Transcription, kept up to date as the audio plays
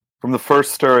From the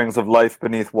first stirrings of life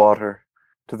beneath water,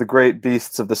 to the great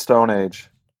beasts of the Stone Age,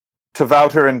 to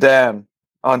Wouter and Dan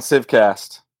on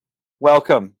Civcast.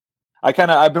 Welcome.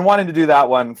 I've been wanting to do that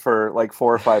one for like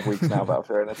 4 or 5 weeks now,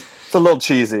 Wouter, and it's a little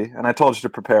cheesy, and I told you to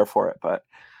prepare for it, but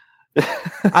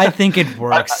I think it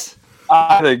works.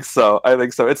 I think so.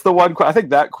 It's the one. I think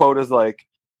that quote is like,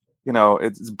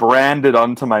 it's branded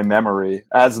onto my memory,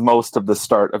 as most of the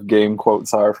start of game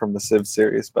quotes are from the Civ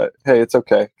series. But hey, it's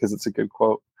okay because it's a good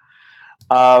quote.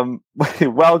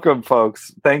 Welcome,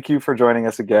 folks. Thank you for joining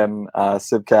us again,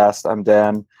 Civcast. I'm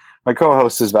Dan. My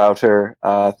co-host is Wouter.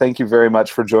 Thank you very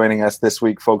much for joining us this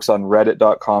week, folks, on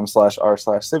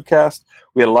reddit.com/r/Civcast.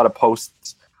 We had a lot of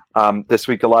posts this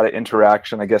week, a lot of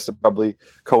interaction. I guess it probably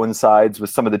coincides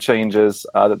with some of the changes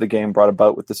that the game brought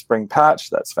about with the spring patch.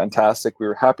 That's fantastic. We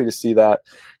were happy to see that.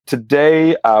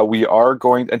 Today, we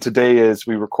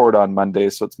record on Monday,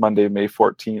 so it's Monday, May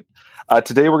 14th.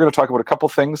 Today, we're going to talk about a couple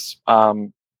things.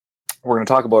 We're going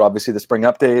to talk about, obviously, the spring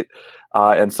update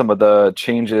and some of the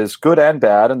changes, good and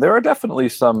bad. And there are definitely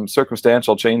some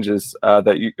circumstantial changes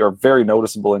that are very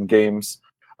noticeable in games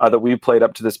that we've played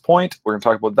up to this point. We're going to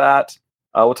talk about that.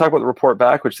 We'll talk about the report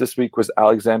back, which this week was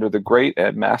Alexander the Great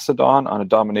and Macedon on a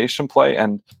domination play.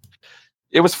 And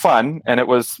it was fun, and it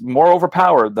was more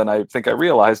overpowered than I think I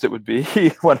realized it would be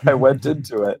when I went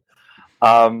into it.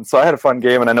 So I had a fun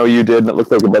game, and I know you did, and it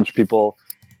looked like a bunch of people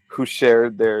who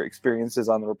shared their experiences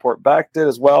on the report back did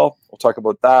as well. We'll talk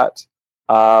about that.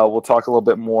 We'll talk a little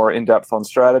bit more in-depth on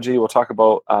strategy. We'll talk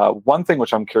about one thing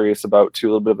which I'm curious about, too, a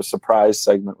little bit of a surprise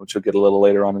segment, which we'll get a little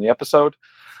later on in the episode.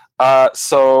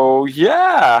 So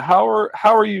yeah, how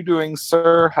are you doing,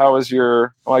 sir? How is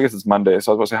your? Well, I guess it's Monday,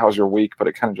 so I was going to say how's your week, but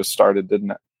it kind of just started, didn't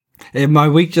it? My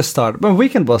week just started. My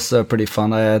weekend was pretty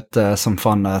fun. I had some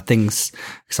fun things,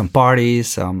 some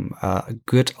parties, some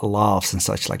good laughs and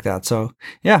such like that. So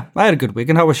yeah, I had a good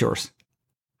weekend. How was yours?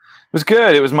 It was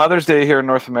good. It was Mother's Day here in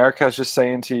North America. I was just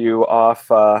saying to you off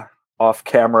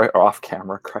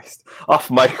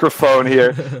microphone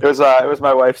here. It was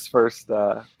my wife's first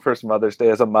Mother's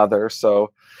Day as a mother.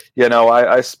 So,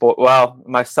 my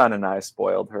son and I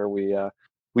spoiled her.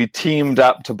 We teamed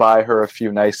up to buy her a few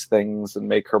nice things and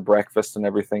make her breakfast and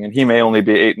everything. And he may only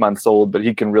be 8 months old, but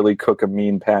he can really cook a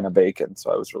mean pan of bacon.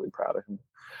 So I was really proud of him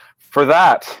for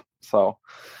that. So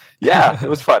yeah, it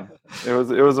was fun. It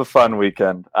was a fun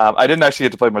weekend. I didn't actually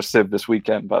get to play much Civ this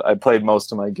weekend, but I played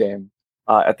most of my game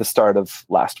at the start of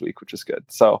last week, which is good.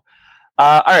 So,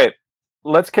 all right,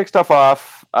 let's kick stuff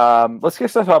off. Let's kick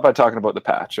stuff off by talking about the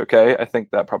patch, okay? I think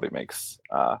that probably makes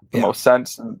the most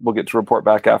sense, and we'll get to report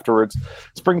back afterwards.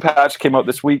 Spring patch came out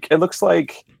this week. It looks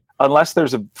like, unless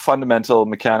there's a fundamental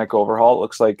mechanic overhaul, it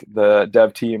looks like the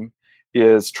dev team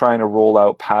is trying to roll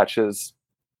out patches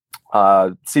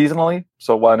seasonally,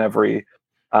 so one every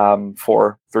 3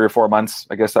 or 4 months,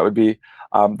 I guess that would be.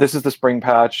 This is the spring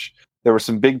patch. There were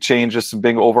some big changes, some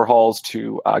big overhauls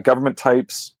to government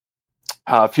types.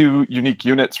 A few unique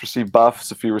units received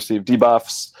buffs, a few received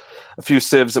debuffs. A few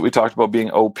civs that we talked about being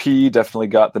OP definitely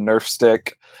got the nerf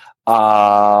stick.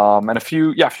 And a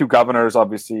few governors.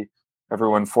 Obviously,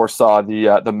 everyone foresaw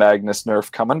the Magnus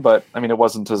nerf coming, but I mean, it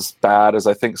wasn't as bad as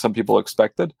I think some people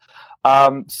expected.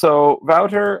 So,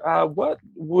 Wouter, what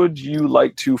would you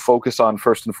like to focus on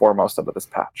first and foremost out of this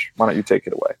patch? Why don't you take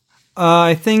it away?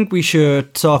 I think we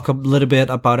should talk a little bit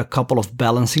about a couple of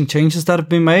balancing changes that have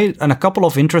been made, and a couple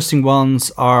of interesting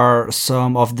ones are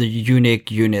some of the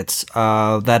unique units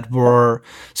that were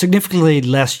significantly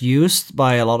less used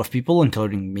by a lot of people,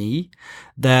 including me,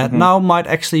 that now might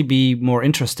actually be more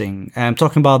interesting. I'm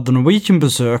talking about the Norwegian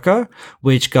Berserker,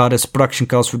 which got its production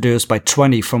cost reduced by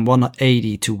 20 from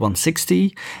 180 to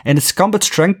 160, and its combat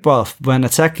strength buff when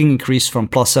attacking increased from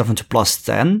 +7 to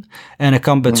 +10, and a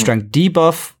combat strength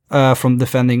debuff from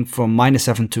defending from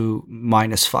 -7 to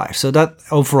 -5. So that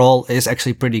overall is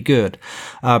actually pretty good.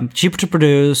 Cheaper to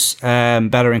produce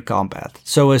and better in combat.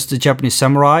 So is the Japanese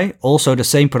Samurai, also the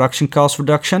same production cost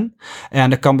reduction,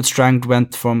 and the combat strength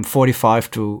went from 45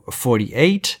 to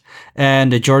 48.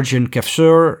 And the Georgian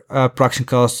Kefsur production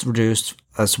cost reduced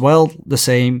as well, the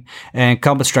same, and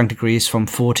combat strength decreased from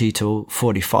 40 to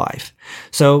 45.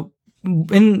 So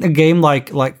in a game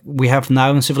like we have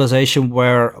now in Civilization,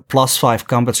 where +5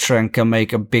 combat strength can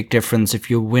make a big difference if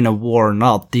you win a war or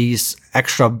not, these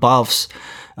extra buffs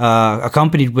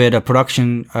accompanied with a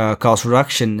production cost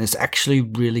reduction is actually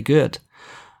really good.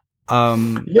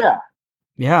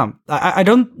 Yeah, I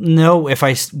don't know if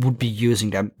I would be using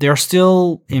them. They're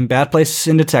still in bad places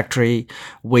in the tech tree,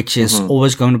 which is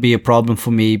always going to be a problem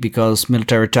for me because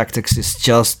military tactics is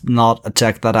just not a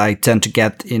tech that I tend to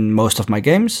get in most of my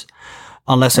games.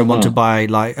 unless I want to buy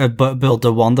like build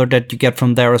the wonder that you get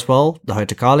from there as well, the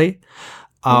Haitakali.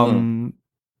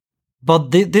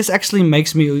 But this actually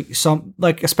makes me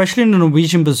especially in the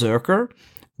Norwegian Berserker,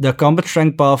 the combat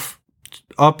strength buff,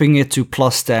 upping it to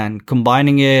 +10,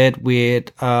 combining it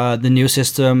with the new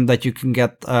system that you can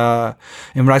get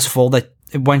in Rise of Fall, that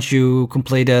once you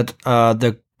completed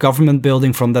the government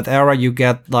building from that era, you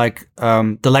get like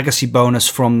the legacy bonus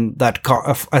from that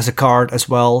as a card as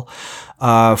well,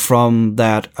 from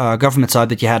that government side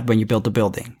that you had when you built the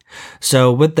building.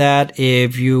 So with that,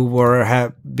 if you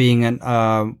were being an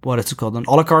what is it called, an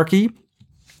oligarchy,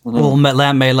 all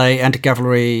land melee,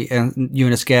 anti-cavalry and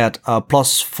units get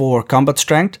 +4 combat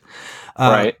strength.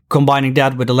 Combining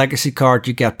that with a legacy card,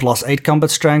 you get +8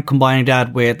 combat strength. Combining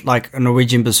that with like a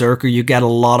Norwegian Berserker, you get a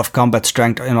lot of combat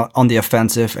strength on the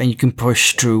offensive, and you can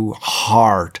push through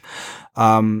hard.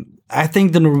 I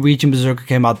think the Norwegian Berserker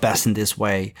came out best in this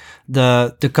way.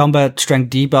 The combat strength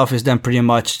debuff is then pretty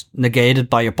much negated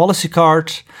by your policy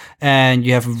card, and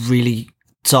you have a really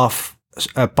tough,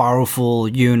 powerful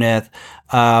unit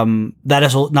that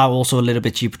is now also a little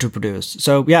bit cheaper to produce.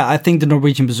 So yeah, I think the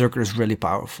Norwegian Berserker is really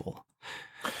powerful.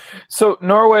 So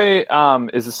Norway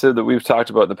is a civ that we've talked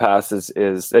about in the past. Is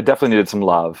it definitely needed some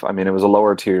love. I mean, it was a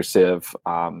lower tier civ.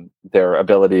 Their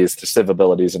abilities, the civ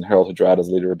abilities, and Herald Hadrada's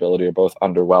leader ability are both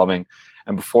underwhelming.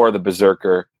 And before the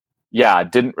Berserker,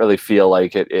 it didn't really feel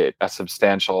like it a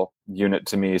substantial unit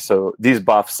to me. So these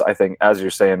buffs, I think, as you're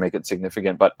saying, make it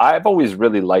significant. But I've always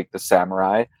really liked the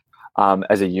Samurai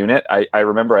as a unit. I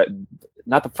remember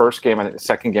not the first game, I think the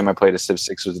second game I played as Civ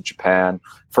 6 was in Japan.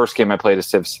 First game I played as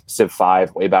Civ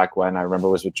 5 way back when, I remember,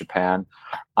 was with Japan.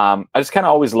 I just kind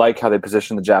of always like how they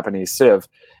position the Japanese Civ.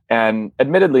 And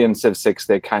admittedly in Civ 6,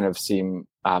 they kind of seem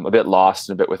a bit lost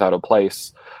and a bit without a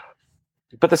place.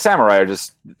 But the Samurai are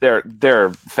just,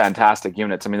 they're fantastic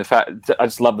units. I mean, I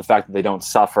just love the fact that they don't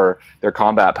suffer their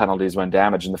combat penalties when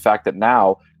damaged, and the fact that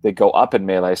now they go up in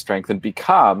melee strength and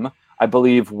become, I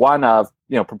believe, one of,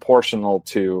 proportional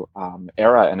to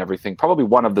era and everything, probably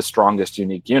one of the strongest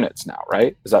unique units now,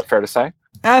 right? Is that fair to say?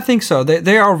 I think so.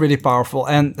 They are really powerful,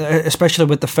 and especially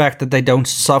with the fact that they don't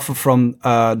suffer from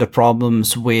the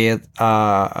problems with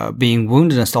being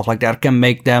wounded and stuff like that, can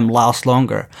make them last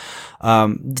longer.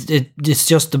 It's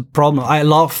just the problem. I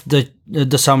love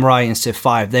the Samurai in Civ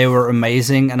 5. They were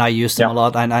amazing, and I used them a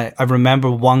lot. And I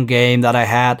remember one game that I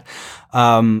had,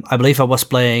 I believe I was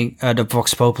playing the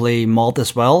Vox Populi mod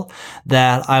as well,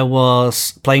 that I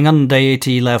was playing on the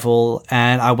deity level,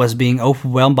 and I was being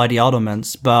overwhelmed by the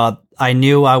Ottomans, but I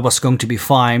knew I was going to be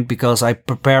fine because I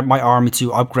prepared my army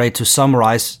to upgrade to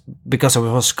Samurais, because I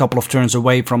was a couple of turns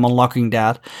away from unlocking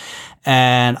that.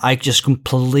 And I just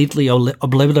completely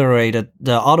obliterated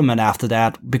the Ottoman after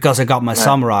that because I got my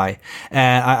Samurai.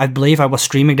 And I believe I was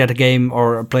streaming that game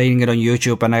or playing it on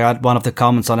YouTube, and I got one of the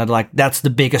comments on it like, that's the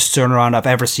biggest turnaround I've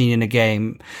ever seen in a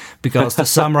game, because the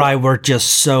Samurai were just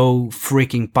so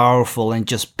freaking powerful and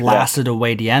just blasted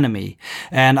away the enemy.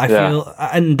 And I feel,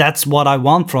 and that's what I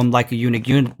want from like a unique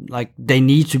unit. Like, they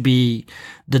need to be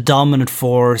the dominant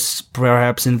force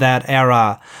perhaps in that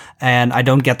era. And I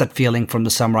don't get that feeling from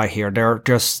the Samurai here. They're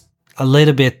just a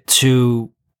little bit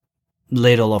too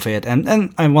little of it.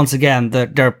 And once again,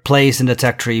 their place in the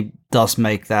tech tree does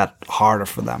make that harder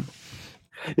for them.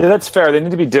 Yeah, that's fair. They need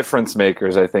to be difference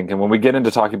makers, I think. And when we get into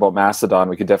talking about Macedon,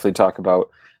 we could definitely talk about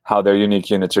how their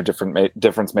unique units are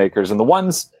difference makers. And the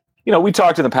ones, we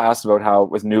talked in the past about how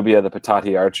with Nubia, the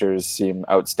Patati archers seem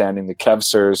outstanding. The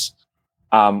Kevsers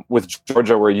with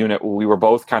Georgia were a unit we were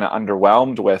both kind of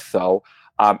underwhelmed with, though.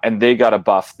 And they got a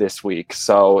buff this week,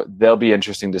 so they'll be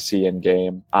interesting to see in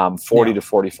game. 40 to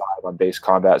 45 on base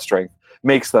combat strength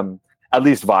makes them at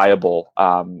least viable,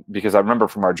 because I remember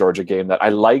from our Georgia game that I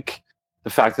like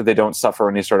the fact that they don't suffer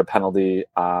any sort of penalty,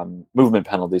 movement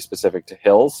penalty specific to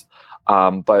hills,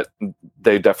 but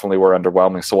they definitely were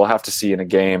underwhelming. So we'll have to see in a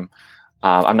game.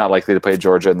 I'm not likely to play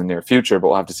Georgia in the near future, but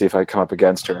we'll have to see if I come up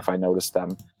against her, if I notice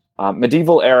them.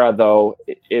 Medieval era, though,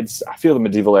 I feel the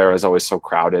medieval era is always so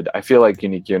crowded. I feel like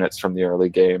unique units from the early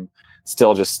game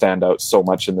still just stand out so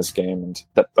much in this game. And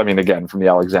that, I mean, again, from the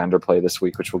Alexander play this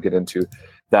week, which we'll get into,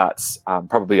 that's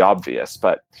probably obvious.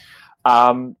 But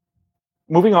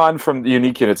moving on from the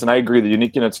unique units, and I agree, the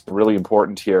unique units are really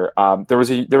important here. There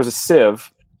was a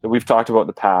Civ that we've talked about in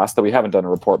the past that we haven't done a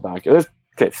report back.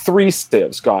 Okay, 3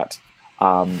 Civs got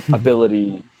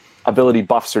ability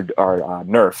buffs or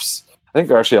nerfs. I think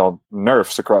they're actually all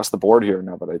nerfs across the board here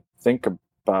now that I think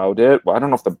about it. Well, I don't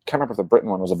know can't remember if the Britain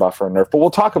one was a buff or a nerf, but we'll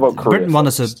talk about Korea. Britain one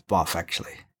is a buff,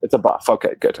 actually. It's a buff.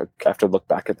 Okay, good. I have to look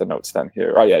back at the notes then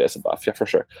here. Oh, yeah, it is a buff. Yeah, for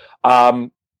sure.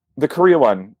 The Korea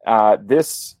one,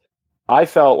 this I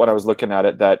felt when I was looking at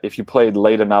it that if you played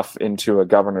late enough into a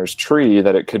governor's tree,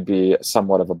 that it could be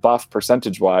somewhat of a buff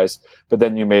percentage-wise. But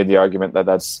then you made the argument that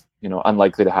that's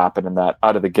unlikely to happen, and that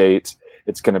out of the gate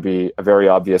it's going to be a very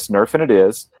obvious nerf, and it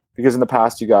is. Because in the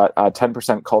past, you got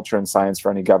 10% culture and science for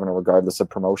any governor, regardless of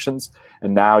promotions.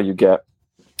 And now you get,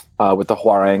 with the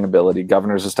Huarang ability,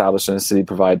 governors established in a city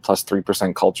provide plus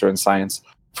 3% culture and science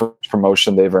for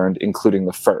promotion they've earned, including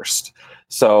the first.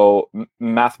 So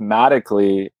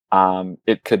mathematically,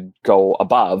 it could go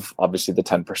above, obviously, the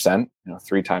 10%,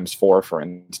 3 times 4, for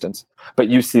instance. But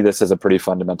you see this as a pretty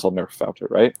fundamental nerf factor,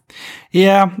 right?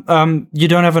 Yeah, you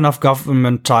don't have enough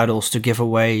government titles to give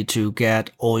away to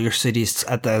get all your cities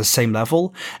at the same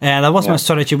level. And that was my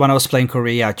strategy when I was playing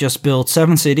Korea. Just build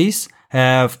 7 cities,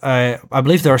 have, I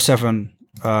believe there are 7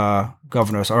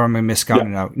 governors, or am I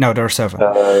miscounting now? No, there are 7.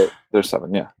 There's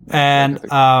 7, yeah.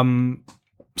 And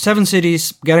 7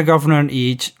 cities, get a governor in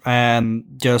each, and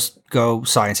just go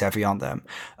science heavy on them.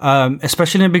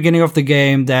 Especially in the beginning of the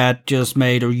game, that just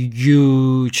made a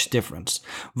huge difference.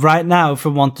 Right now, if I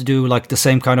want to do like the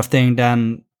same kind of thing,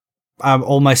 then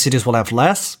all my cities will have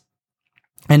less.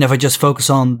 And if I just focus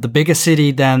on the biggest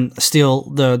city, then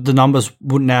still the numbers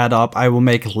wouldn't add up. I will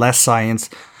make less science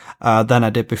than I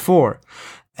did before.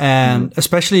 And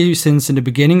especially since in the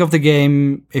beginning of the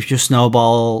game, if you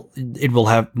snowball, it will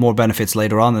have more benefits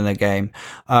later on in the game.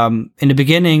 In the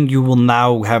beginning, you will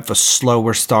now have a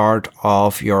slower start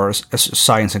of your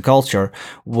science and culture,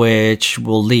 which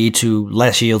will lead to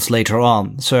less yields later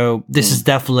on. So this is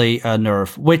definitely a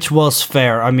nerf, which was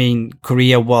fair. I mean,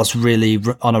 Korea was really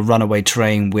on a runaway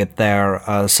train with their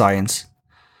science.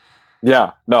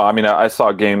 Yeah, no, I mean, I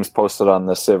saw games posted on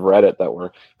the Civ Reddit that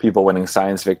were people winning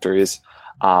science victories.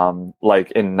 Like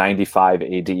in 95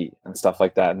 AD and stuff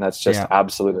like that. And that's just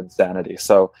absolute insanity.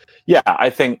 So yeah,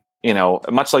 I think,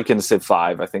 much like in Civ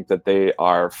 5, I think that they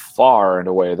are far and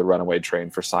away the runaway train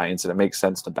for science, and it makes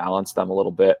sense to balance them a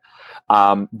little bit.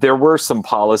 There were some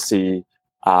policy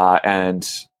and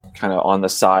kind of on the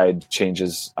side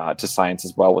changes to science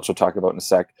as well, which we'll talk about in a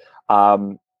sec.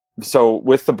 So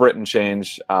with the Britain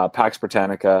change, Pax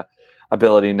Britannica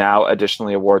ability now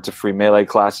additionally awards a free melee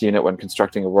class unit when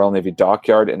constructing a Royal Navy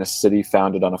dockyard in a city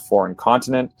founded on a foreign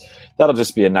continent. That'll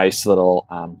just be a nice little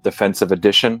defensive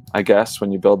addition, I guess,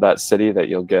 when you build that city that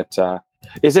you'll get.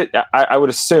 I would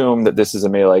assume that this is a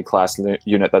melee class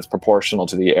unit that's proportional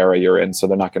to the area you're in, so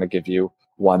they're not going to give you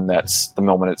one that's, the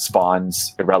moment it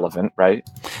spawns, irrelevant, right?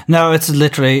 No, it's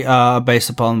literally based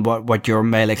upon what your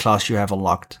melee class you have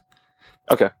unlocked.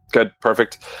 Okay, good,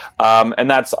 perfect. And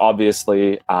that's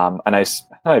obviously a nice,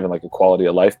 not even like a quality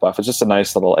of life buff. It's just a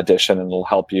nice little addition, and it'll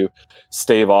help you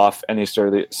stave off any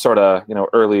sort of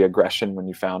early aggression when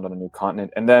you found on a new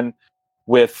continent. And then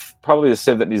with probably the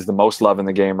civ that needs the most love in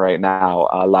the game right now,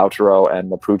 Lautaro and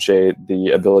Mapuche, the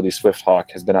ability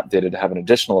Swifthawk has been updated to have an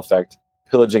additional effect.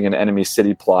 Pillaging an enemy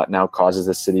city plot now causes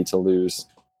the city to lose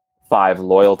 5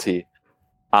 loyalty.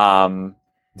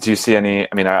 Do you see any?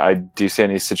 I mean, do you see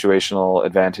any situational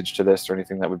advantage to this, or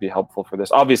anything that would be helpful for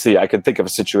this? Obviously, I could think of a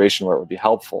situation where it would be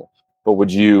helpful, but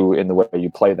would you, in the way you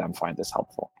play them, find this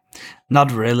helpful?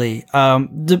 Not really.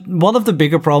 One of the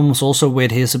bigger problems also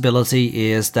with his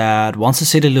ability is that once a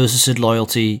city loses its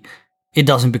loyalty, it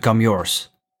doesn't become yours.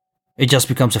 It just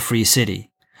becomes a free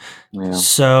city. Yeah.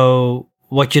 So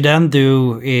what you then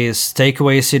do is take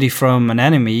away a city from an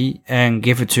enemy and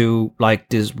give it to like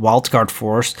this wildcard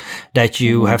force that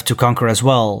you have to conquer as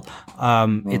well.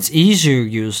 It's easier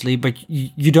usually, but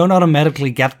you don't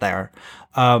automatically get there.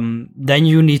 Then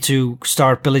you need to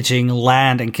start pillaging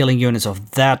land and killing units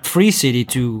of that free city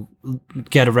to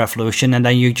get a revolution, and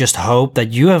then you just hope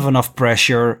that you have enough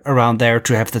pressure around there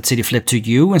to have that city flip to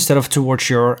you instead of towards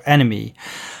your enemy.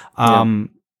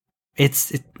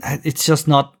 It's just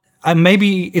not.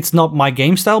 Maybe it's not my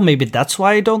game style. Maybe that's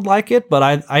why I don't like it.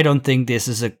 But I don't think this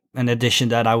is an addition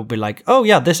that I would be like, oh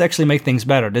yeah, this actually makes things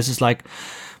better. This is like,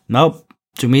 nope.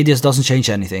 To me, this doesn't change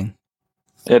anything.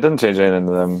 It doesn't change anything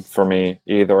to them for me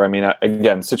either. I mean,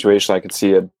 again, situation I could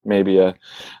see maybe an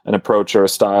approach or a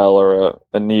style or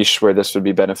a niche where this would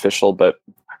be beneficial. But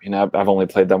I mean, I've only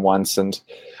played them once, and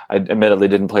I admittedly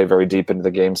didn't play very deep into the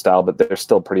game style, but they're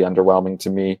still pretty underwhelming to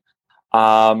me.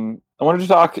 I wanted to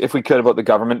talk, if we could, about the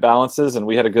government balances, and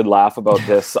we had a good laugh about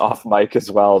this off mic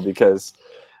as well, because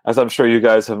as I'm sure you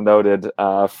guys have noted,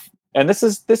 and this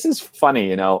is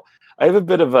funny, I have a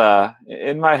bit of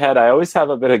in my head, I always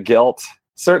have a bit of guilt.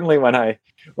 Certainly when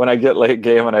I get late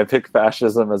game and I pick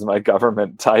fascism as my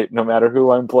government type, no matter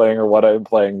who I'm playing or what I'm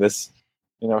playing, this,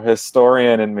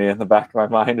 historian in me in the back of my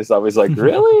mind is always like,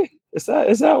 really? Is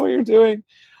that what you're doing?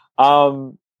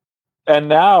 And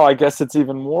now I guess it's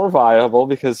even more viable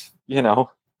because,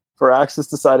 Firaxis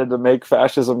decided to make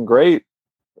fascism great.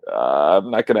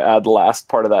 I'm not going to add the last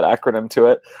part of that acronym to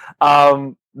it.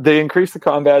 They increased the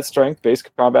base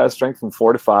combat strength from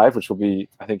 4 to 5, which will be,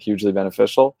 I think, hugely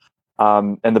beneficial.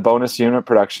 And the bonus unit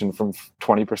production from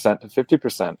 20% to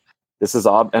 50%. This is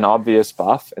an obvious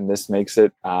buff, and this makes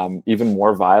it even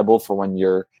more viable for when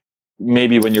you're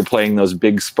playing those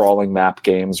big sprawling map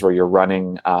games where you're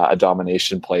running a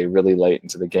domination play really late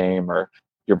into the game, or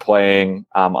you're playing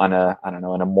on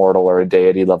an immortal or a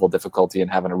deity level difficulty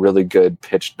and having a really good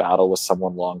pitched battle with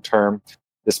someone long term.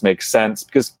 This makes sense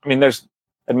because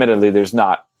it's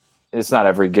not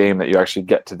every game that you actually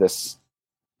get to this,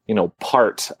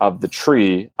 part of the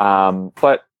tree.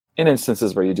 But in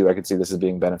instances where you do, I could see this as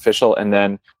being beneficial. And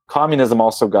then communism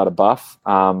also got a buff.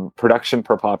 Production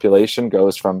per population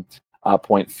goes from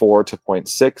 0.4 to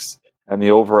 0.6, and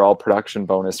the overall production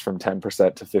bonus from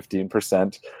 10% to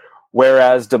 15%.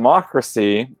 Whereas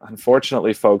democracy,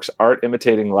 unfortunately, folks aren't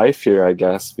imitating life here, I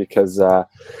guess, because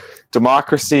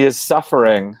democracy is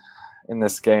suffering in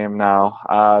this game now.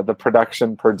 The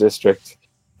production per district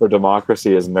for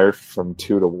democracy is nerfed from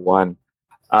 2 to 1.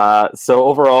 So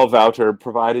overall, Wouter,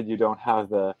 provided you don't have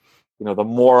the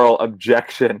moral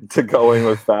objection to going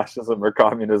with fascism or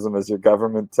communism as your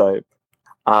government type,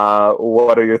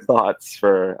 what are your thoughts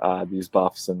for these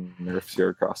buffs and nerfs here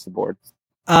across the board?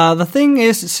 The thing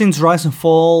is, since Rise and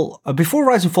Fall, before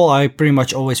Rise and Fall, I pretty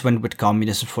much always went with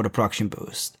communism for the production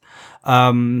boost.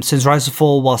 Since Rise and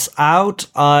Fall was out,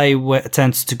 I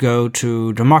tend to go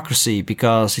to democracy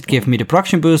because it gave me the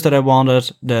production boost that I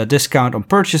wanted, the discount on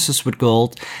purchases with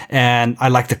gold, and I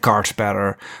like the cards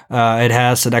better. It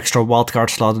has an extra wildcard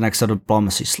slot, an extra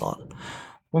diplomacy slot.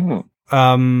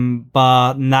 Mm-hmm.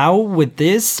 But now with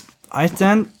this, I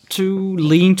tend to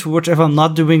lean towards, if I'm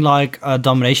not doing like a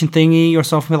domination thingy or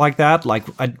something like that, like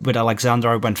with Alexander,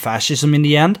 I went fascism in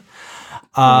the end.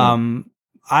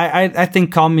 I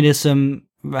think communism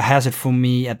has it for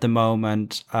me at the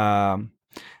moment,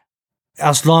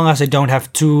 as long as I don't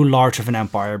have too large of an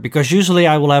empire, because usually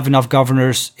I will have enough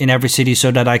governors in every city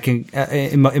so that I can,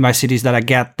 in my cities, that I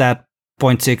get that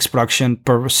 0.6 production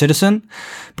per citizen,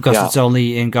 because it's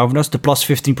only in governors. The plus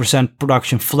 15%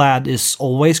 production flat is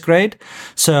always great.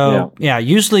 So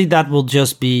usually that will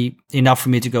just be enough for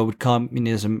me to go with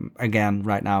communism again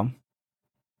right now.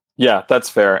 Yeah, that's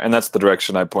fair. And that's the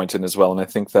direction I point in as well. And I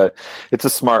think that it's a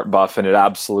smart buff, and it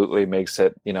absolutely makes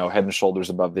it, head and shoulders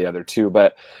above the other two.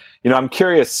 But, I'm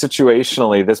curious,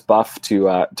 situationally, this buff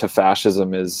to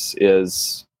fascism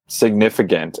is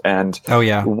significant. And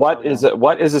what is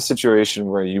a situation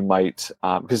where you might,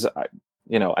 because,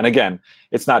 and again,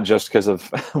 it's not just because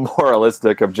of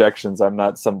moralistic objections. I'm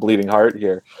not some bleeding heart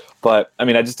here. But,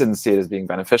 I just didn't see it as being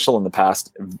beneficial in the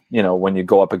past, when you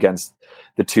go up against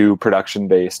the two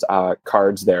production-based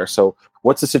cards there. So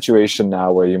what's the situation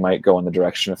now where you might go in the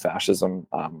direction of fascism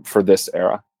for this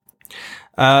era?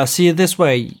 See it this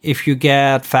way. If you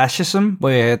get fascism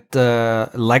with the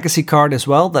legacy card as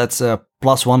well, that's a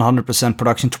plus 100%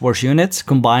 production towards units.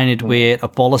 Combine it with a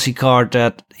policy card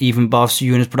that even buffs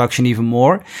unit production even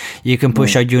more. You can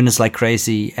push out units like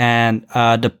crazy. And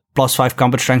the plus 5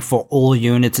 combat strength for all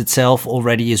units itself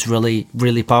already is really,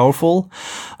 really powerful.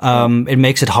 It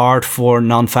makes it hard for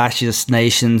non-fascist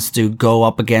nations to go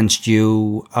up against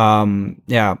you.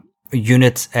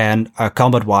 Units and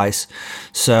combat-wise.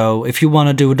 So if you want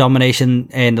to do a domination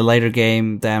in the later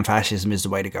game, then fascism is the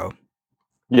way to go.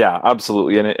 Yeah,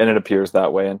 absolutely, and it appears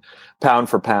that way. And pound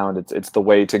for pound, it's the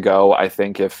way to go. I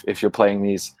think if you're playing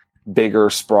these bigger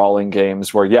sprawling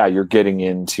games where you're getting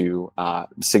into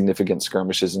significant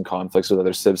skirmishes and conflicts with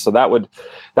other civs, so that would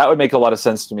make a lot of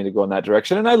sense to me to go in that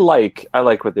direction. And I like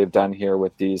what they've done here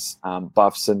with these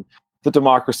buffs. And the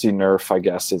democracy nerf, I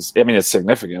guess, it's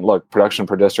significant. Look, production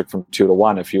per district from 2 to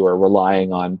 1. If you are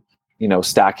relying on,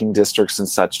 stacking districts and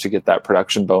such to get that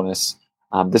production bonus,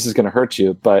 this is going to hurt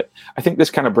you. But I think this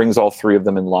kind of brings all three of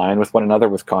them in line with one another,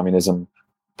 with communism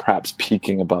perhaps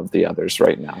peaking above the others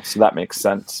right now. So that makes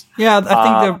sense. Yeah,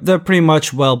 I think they're pretty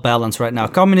much well balanced right now.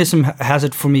 Communism has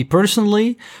it for me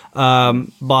personally, but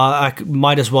I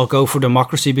might as well go for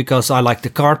democracy because I like the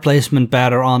card placement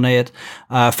better on it.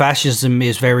 Fascism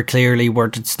is very clearly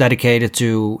what it's dedicated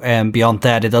to, and beyond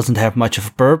that, it doesn't have much of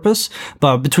a purpose.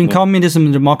 But between communism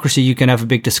and democracy, you can have a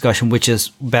big discussion which is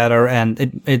better,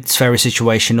 and it's very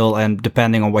situational and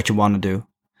depending on what you want to do.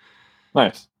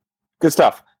 Nice. Good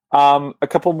stuff. A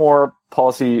couple more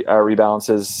policy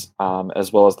rebalances,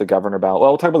 as well as the governor balance.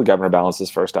 Well, we'll talk about the governor balances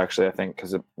first, actually, I think,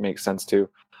 because it makes sense too.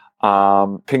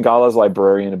 Pingala's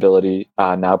librarian ability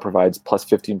now provides plus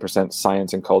 15%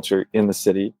 science and culture in the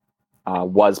city,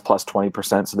 was plus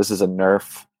 20%. So this is a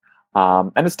nerf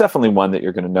And it's definitely one that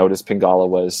you're going to notice. Pingala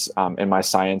was in my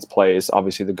science plays,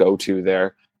 obviously the go-to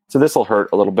there. So this will hurt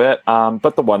a little bit.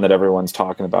 But the one that everyone's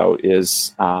talking about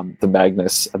is the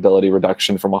Magnus ability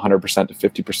reduction from 100% to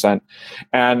 50%.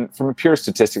 And from a pure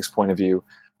statistics point of view,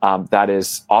 that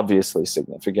is obviously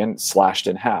significant, slashed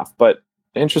in half. But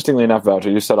interestingly enough, Wouter,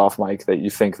 you said off mic that you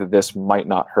think that this might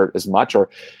not hurt as much, or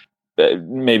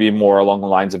maybe more along the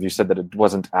lines of you said that it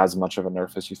wasn't as much of a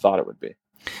nerf as you thought it would be.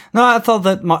 No, I thought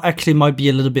that actually might be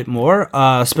a little bit more,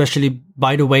 especially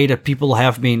by the way that people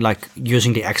have been like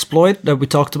using the exploit that we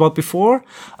talked about before.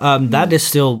 That is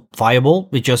still viable.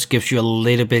 It just gives you a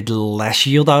little bit less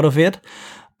shield out of it.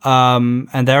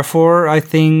 And therefore, I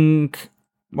think,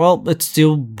 well, it's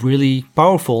still really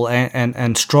powerful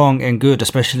and strong and good,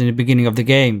 especially in the beginning of the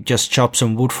game. Just chop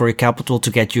some wood for your capital to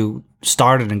get you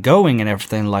started and going and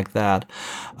everything like that.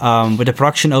 With the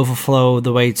production overflow,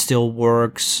 the way it still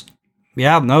works.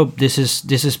 Yeah, no, this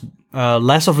is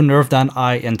less of a nerf than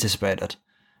I anticipated.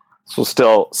 So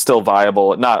still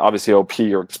viable, not obviously OP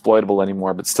or exploitable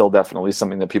anymore, but still definitely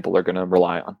something that people are going to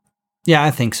rely on. Yeah,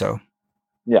 I think so.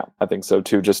 Yeah, I think so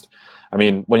too. Just, I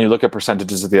mean, when you look at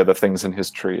percentages of the other things in his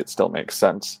tree, it still makes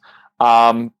sense.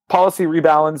 Policy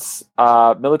rebalance.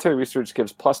 Military research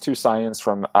gives +2 science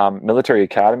from military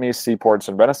academies, seaports,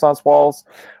 and Renaissance walls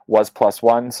was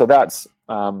 +1. So that's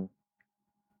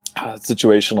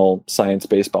situational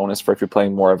science-based bonus for if you're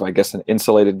playing more of, I guess, an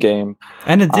insulated game.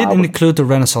 And it did include the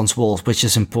Renaissance walls, which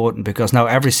is important because now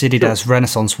every city that has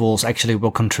Renaissance walls actually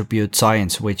will contribute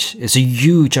science, which is a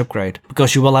huge upgrade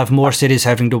because you will have more cities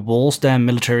having the walls than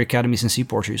military academies and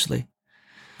seaports usually.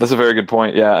 That's a very good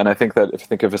point, yeah. And I think that if you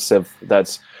think of a civ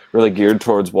that's really geared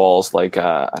towards walls, like,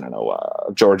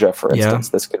 Georgia, for instance,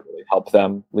 this could really help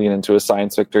them lean into a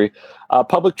science victory.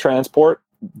 Public transport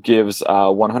gives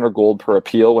 100 gold per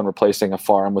appeal when replacing a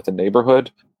farm with a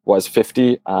neighborhood, was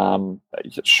 50.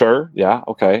 Sure, yeah,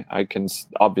 okay. I can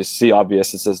see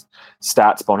obvious. It's a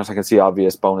stats bonus. I can see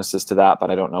obvious bonuses to that,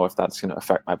 but I don't know if that's going to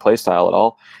affect my playstyle at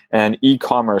all. And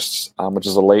e-commerce, which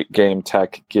is a late game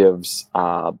tech, gives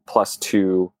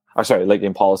late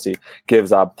game policy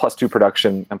gives +2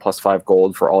 production and +5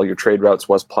 gold for all your trade routes,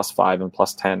 was +5 and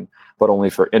 +10, but only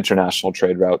for international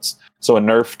trade routes. So a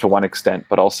nerf to one extent,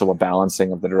 but also a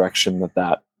balancing of the direction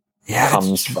that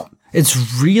comes from.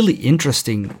 It's really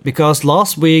interesting because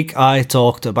last week I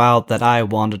talked about that I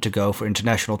wanted to go for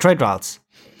international trade routes.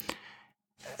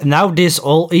 Now this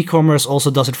all e-commerce also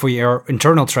does it for your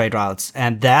internal trade routes,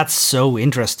 and that's so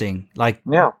interesting. Like,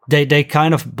 yeah, they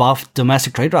kind of buff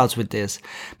domestic trade routes with this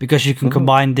because you can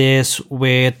combine this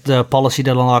with the policy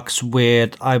that unlocks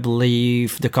with, I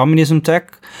believe, the communism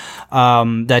tech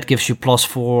that gives you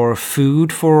 +4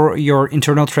 food for your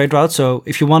internal trade route. So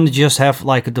if you want to just have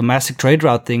like a domestic trade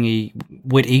route thingy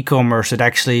with e-commerce, it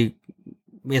actually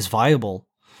is viable.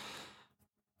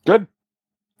 Good.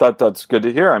 That's good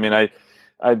to hear. I mean,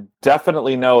 I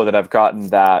definitely know that I've gotten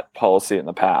that policy in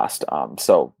the past.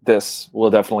 So this will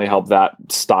definitely help that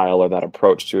style or that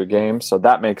approach to a game. So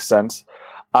that makes sense.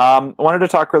 I wanted to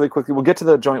talk really quickly. We'll get to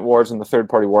the joint wars and the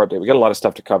third-party war update. We got a lot of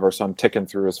stuff to cover, so I'm ticking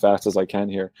through as fast as I can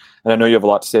here. And I know you have a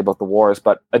lot to say about the wars,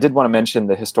 but I did want to mention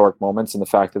the historic moments and the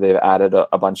fact that they've added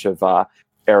a bunch of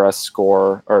era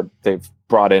score, or they've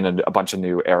brought in a bunch of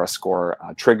new era score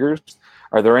triggers.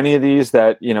 Are there any of these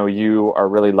that you are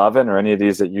really loving, or any of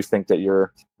these that you think that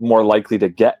you're more likely to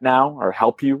get now, or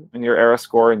help you in your era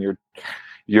score and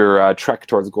your trek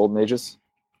towards golden ages?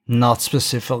 Not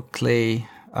specifically.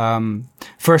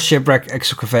 First shipwreck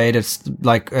excavated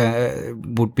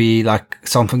would be like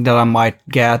something that I might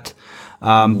get.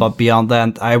 But beyond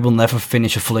that, I will never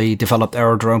finish a fully developed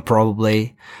aerodrome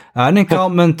probably. An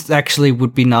encampment actually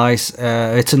would be nice.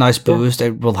 It's a nice boost.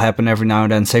 It will happen every now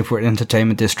and then. Same for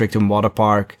entertainment district and water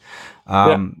park.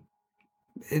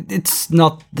 It's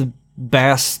not the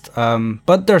best,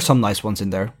 but there's some nice ones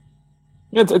in there.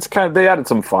 It's kind of, they added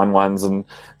some fun ones and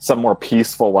some more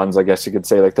peaceful ones, I guess you could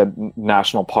say, like the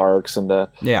national parks and the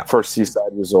first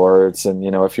seaside resorts. And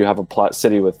if you have a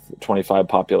city with 25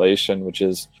 population, which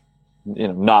is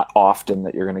not often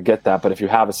that you're going to get that, but if you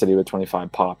have a city with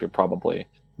 25 pop, you're probably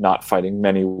not fighting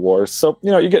many wars. So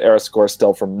you get era score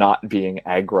still from not being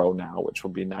aggro now, which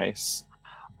will be nice.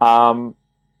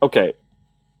 Okay,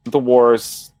 the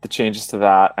wars, the changes to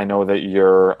that. I know that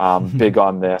you're big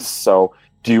on this, so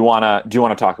do you want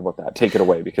to talk about that? Take it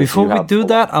away. Because before we do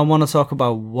that, I want to talk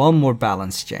about one more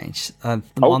balance change,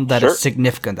 one that is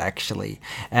significant actually,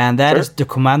 and that is the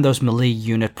Commandos melee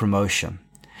unit promotion.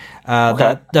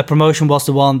 That promotion was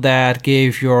the one that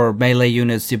gave your melee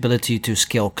units the ability to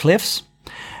scale cliffs,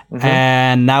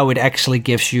 and now it actually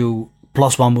gives you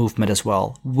 +1 movement as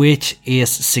well, which is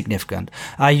significant.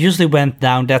 I usually went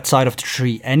down that side of the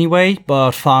tree anyway,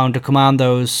 but found the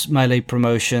Commando's melee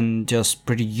promotion just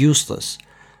pretty useless.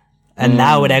 And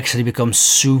now it actually becomes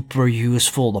super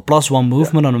useful. The +1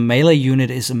 movement on a melee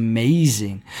unit is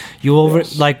amazing.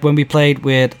 Like when we played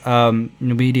with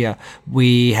Nvidia,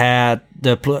 we had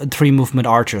the 3 movement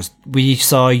archers. We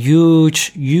saw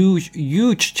huge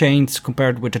change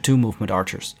compared with the 2 movement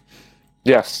archers.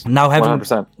 Yes. Now having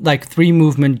 100%. like 3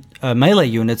 movement melee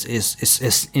units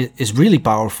is really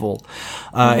powerful.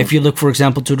 If you look, for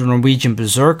example, to the Norwegian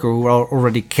Berserker, who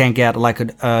already can get like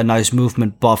a nice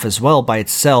movement buff as well by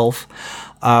itself,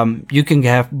 you can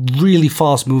have really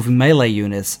fast moving melee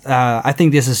units. I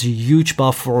think this is a huge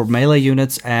buff for melee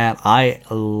units, and I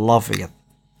love it.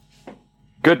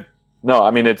 Good. No,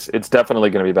 I mean it's definitely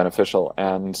going to be beneficial,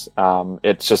 and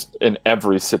it's just in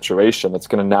every situation, it's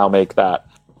going to now make that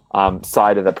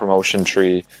side of the promotion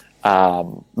tree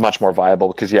much more viable,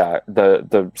 because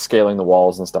the scaling the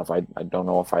walls and stuff, I don't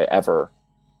know if I ever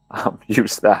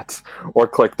used that or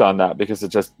clicked on that, because it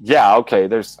just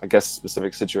there's I guess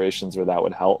specific situations where that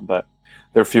would help, but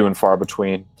they're few and far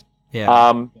between.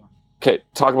 Okay,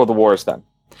 talk about the wars then.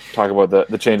 Talk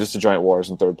about the changes to joint wars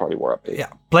and third-party war updates. Yeah,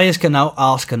 players can now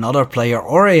ask another player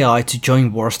or AI to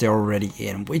join wars they're already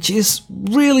in, which is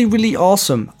really, really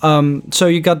awesome. So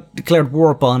you got declared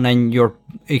war upon, and your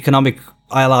economic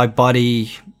ally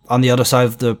buddy on the other side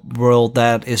of the world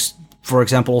that is, for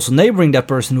example, also neighboring that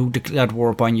person who declared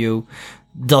war upon you,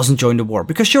 doesn't join the war.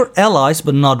 Because you're allies,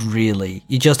 but not really.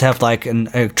 You just have like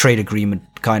a trade agreement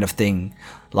kind of thing,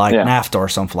 like NAFTA or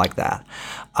something like that.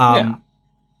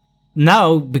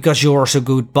 Now, because you're so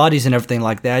good buddies and everything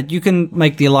like that, you can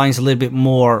make the alliance a little bit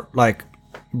more like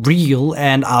real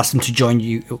and ask them to join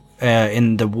you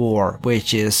in the war,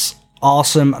 which is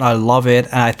awesome, and I love it,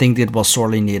 and I think it was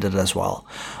sorely needed as well.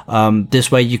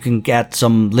 This way you can get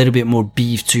some little bit more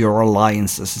beef to your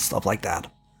alliances and stuff like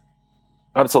that.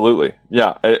 Absolutely.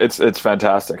 Yeah, it's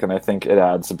fantastic, and I think it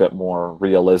adds a bit more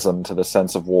realism to the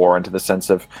sense of war and to the sense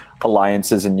of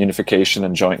alliances and unification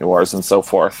and joint wars and so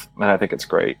forth, and I think it's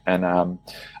great. And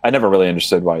I never really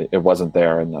understood why it wasn't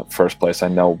there in the first place. I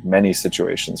know many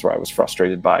situations where I was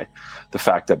frustrated by the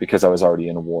fact that because I was already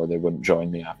in a war, they wouldn't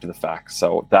join me after the fact.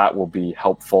 So that will be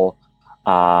helpful.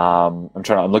 I'm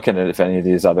looking at if any of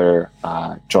these other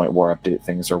joint war update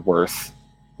things are worth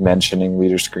mentioning.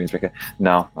 Leader screens.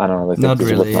 No, I don't really think. Not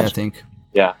really, I think.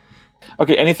 Yeah.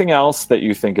 Okay, anything else that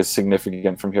you think is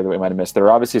significant from here that we might have missed? There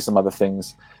are obviously some other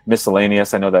things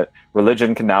miscellaneous. I know that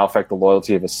religion can now affect the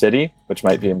loyalty of a city, which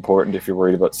might be important if you're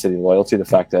worried about city loyalty. The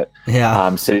fact that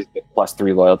cities get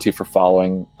 +3 loyalty for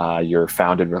following your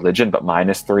founded religion, but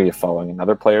 -3 if following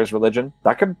another player's religion.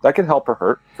 That could help or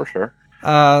hurt, for sure.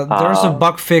 There's a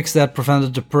bug fix that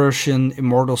prevented the Persian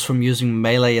immortals from using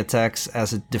melee attacks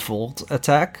as a default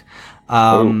attack.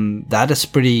 That is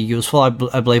pretty useful.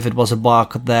 I believe it was a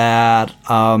bug that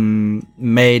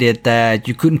made it that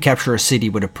you couldn't capture a city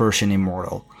with a Persian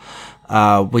immortal,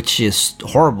 which is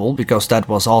horrible because that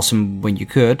was awesome when you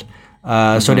could.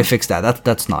 So they fixed that.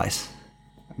 That's nice.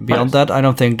 Beyond that, I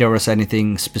don't think there was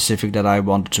anything specific that I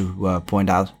wanted to point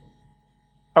out.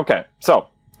 Okay, so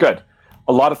good.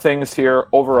 A lot of things here.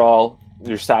 Overall,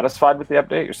 you're satisfied with the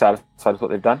update? You're satisfied with what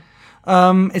they've done?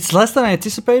 It's less than I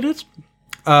anticipated.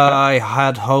 I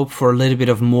had hoped for a little bit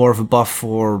of more of a buff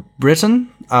for Britain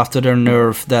after their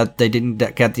nerf that they didn't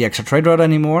get the extra trade route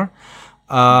anymore.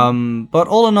 But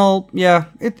all in all, yeah,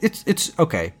 it's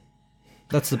okay.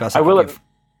 That's the best I will give.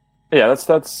 Yeah,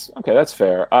 that's okay. That's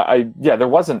fair. There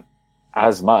wasn't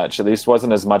as much. At least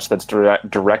wasn't as much that's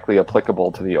directly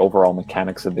applicable to the overall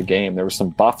mechanics of the game. There were some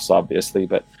buffs, obviously,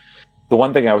 but the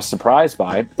one thing I was surprised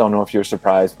by, don't know if you're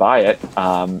surprised by it,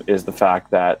 is the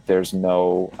fact that there's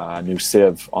no new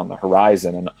Civ on the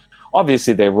horizon. And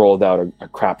obviously they rolled out a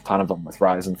crap ton of them with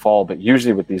Rise and Fall, but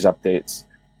usually with these updates,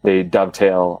 they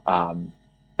dovetail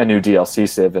a new DLC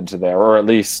Civ into there, or at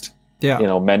least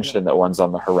mention that one's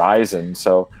on the horizon.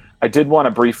 So I did want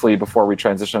to briefly, before we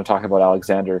transition to talking about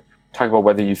Alexander, talk about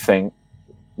whether you think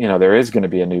there is going to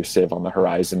be a new Civ on the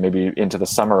horizon, maybe into the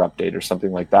summer update or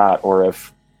something like that, or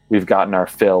if we've gotten our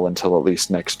fill until at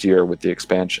least next year with the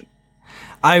expansion.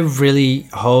 I really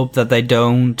hope that they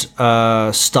don't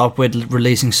stop with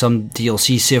releasing some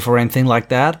DLC Civ or anything like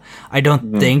that. I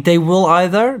don't think they will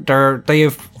either. They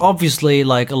have obviously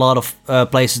like a lot of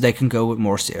places they can go with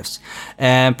more Civs,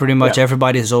 and pretty much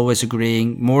everybody is always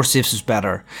agreeing more Civs is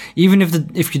better. Even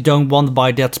if you don't want to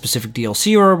buy that specific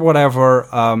DLC or whatever,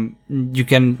 you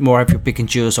can more have your pick and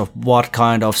choose of what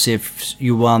kind of Civs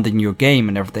you want in your game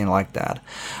and everything like that.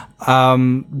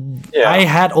 I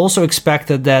had also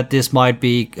expected that this might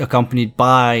be accompanied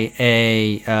by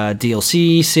a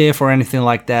DLC civ or anything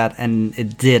like that, and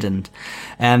it didn't.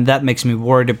 And that makes me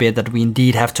worried a bit that we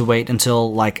indeed have to wait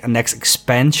until like a next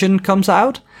expansion comes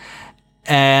out.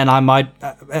 And I'm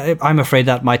afraid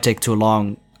that might take too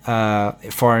long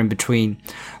for in between.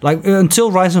 Like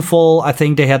until Rise and Fall, I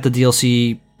think they had the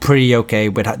DLC pretty okay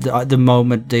with the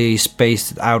moment they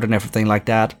spaced it out and everything like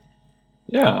that.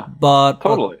 Yeah, but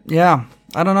totally. Yeah,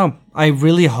 I don't know. I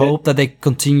really hope that they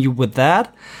continue with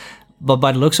that. But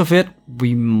by the looks of it,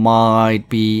 we might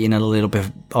be in a little bit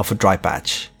of a dry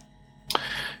patch.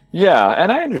 Yeah,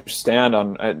 and I understand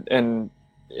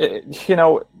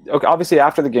obviously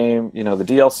after the game, the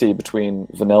DLC between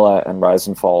Vanilla and Rise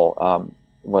and Fall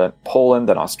went Poland,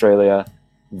 then Australia,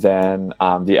 then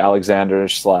the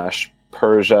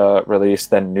Alexander/Persia release,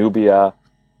 then Nubia,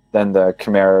 then the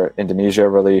Khmer Indonesia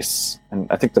release, and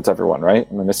I think that's everyone, right?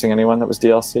 Am I missing anyone that was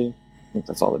DLC? I think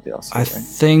that's all the DLC. I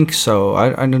think so.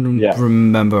 I don't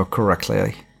remember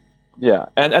correctly. Yeah,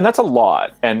 and that's a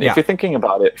lot. And if you're thinking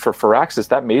about it, for Firaxis,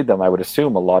 that made them, I would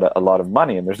assume, a lot of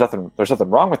money. And there's nothing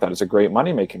wrong with that. It's a great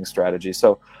money making strategy.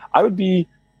 So I would be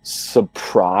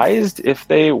surprised if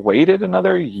they waited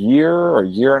another year or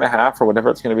year and a half or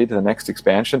whatever it's going to be to the next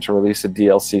expansion to release a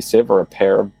DLC civ or a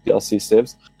pair of DLC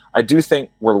civs. I do think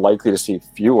we're likely to see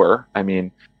fewer. I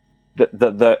mean,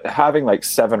 the having like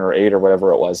 7 or 8 or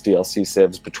whatever it was DLC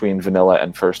civs between vanilla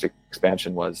and first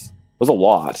expansion was a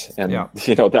lot, and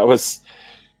that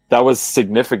was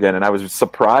significant, and I was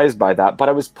surprised by that, but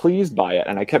I was pleased by it,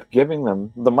 and I kept giving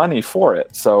them the money for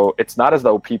it. So it's not as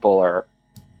though people are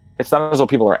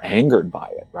angered by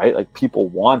it, right? Like, people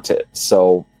want it.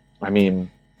 So I mean,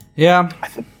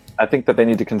 I think that they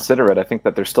need to consider it. I think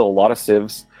that there's still a lot of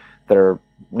civs that are,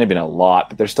 maybe not a lot,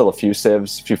 but there's still a few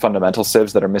fundamental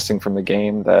civs that are missing from the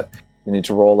game that they need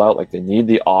to roll out. Like, they need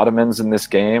the Ottomans in this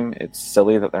game. It's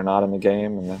silly that they're not in the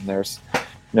game. And then there's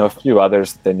a few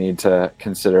others they need to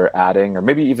consider adding, or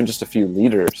maybe even just a few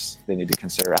leaders they need to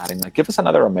consider adding. Like, give us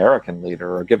another American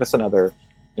leader, or give us another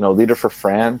leader for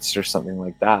France or something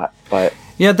like that. But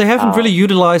yeah, they haven't really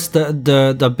utilized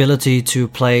the ability to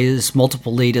place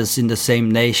multiple leaders in the same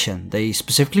nation. They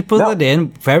specifically put that in,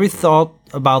 very thought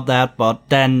about that, but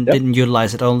then didn't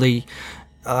utilize it. Only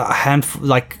a handful,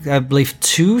 like I believe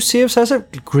 2 civs has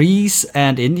it. Greece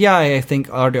and India, I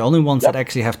think, are the only ones that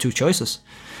actually have 2 choices.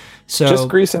 So just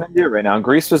Greece and India right now. And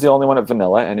Greece was the only one at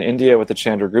vanilla, and India with the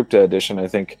Chandragupta edition, I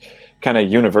think, kind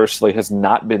of universally has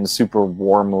not been super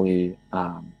warmly,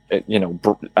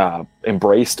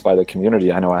 embraced by the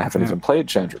community. I know I haven't even played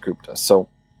Chandragupta, so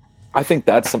I think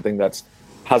that's something that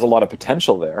has a lot of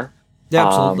potential there. Yeah,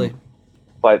 absolutely.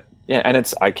 But yeah,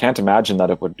 and I can't imagine that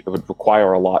it would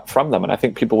require a lot from them, and I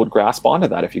think people would grasp onto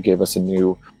that if you gave us a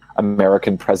new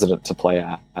American president to play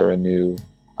at, or a new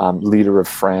leader of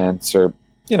France, or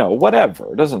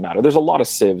whatever. It doesn't matter. There's a lot of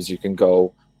civs you can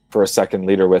go for a second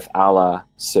leader with, a la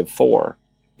Civ 4.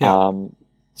 Yeah.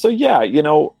 So yeah,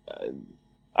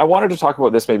 I wanted to talk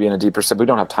about this maybe in a deeper sense. We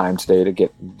don't have time today to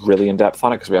get really in depth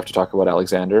on it because we have to talk about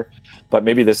Alexander. But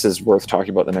maybe this is worth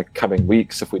talking about the next coming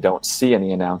weeks if we don't see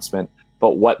any announcement.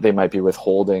 But what they might be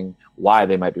withholding, why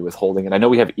they might be withholding. And I know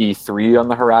we have E3 on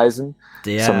the horizon,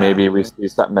 so maybe we see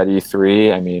something at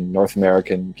E3. I mean, North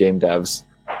American game devs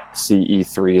see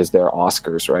E3 as their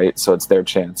Oscars, right? So it's their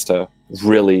chance to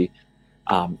really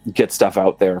get stuff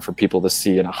out there for people to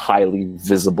see in a highly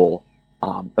visible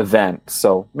event.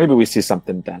 So maybe we see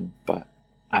something then, but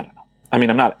I don't know. I mean,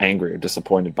 I'm not angry or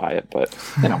disappointed by it, but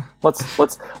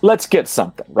let's get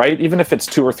something, right? Even if it's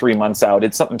 2 or 3 months out,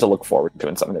 it's something to look forward to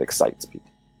and something that excites people.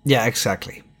 Yeah,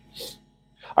 exactly.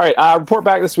 All right, report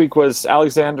back this week was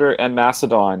Alexander and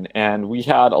Macedon, and we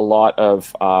had a lot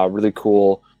of really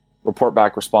cool report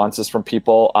back responses from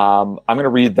people. I'm going to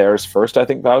read theirs first, I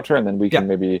think, Wouter, and then we can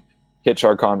maybe hitch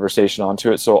our conversation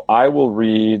onto it. So I will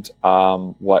read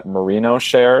what Marino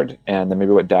shared, and then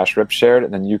maybe what Dash Rip shared,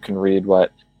 and then you can read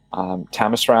what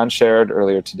Tamasran shared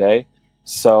earlier today.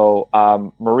 So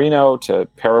Marino, to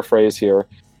paraphrase here,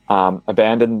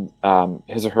 abandoned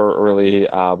his or her early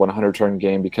 100-turn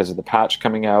game because of the patch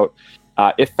coming out.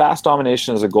 If fast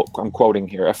domination is a goal, I'm quoting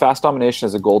here, if fast domination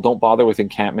is a goal, don't bother with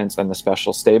encampments and the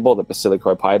special stable, the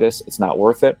Basilicoipitis. It's not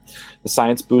worth it. The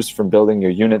science boost from building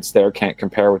your units there can't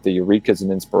compare with the Eurekas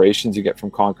and inspirations you get from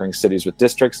conquering cities with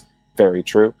districts. Very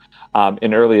true.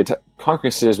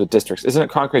 Conquering cities with districts, isn't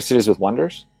it conquering cities with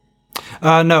wonders?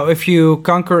 No, if you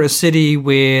conquer a city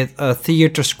with a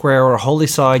theater square or a holy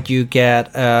site, you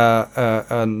get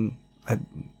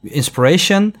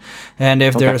inspiration, and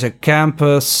if there's a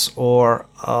campus or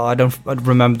I don't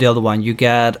remember the other one, you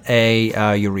get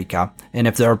a Eureka, and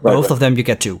if there are both of them, you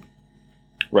get 2.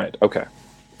 Right. Okay.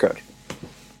 Good.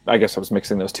 I guess I was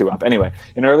mixing those 2 up. Anyway,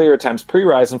 in earlier attempts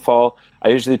pre-Rise and Fall,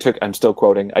 I'm still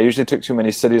quoting, I usually took too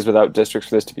many cities without districts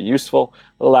for this to be useful.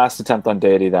 The last attempt on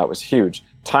Deity, that was huge.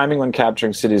 Timing when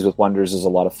capturing cities with wonders is a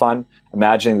lot of fun.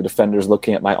 Imagining the defenders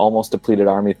looking at my almost depleted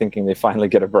army thinking they finally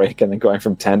get a break and then going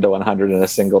from 10 to 100 in a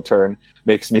single turn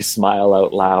makes me smile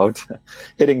out loud.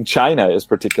 Hitting China is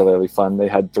particularly fun. They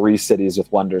had 3 cities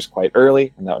with wonders quite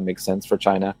early, and that would make sense for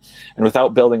China. And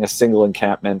without building a single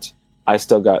encampment, I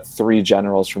still got 3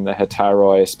 generals from the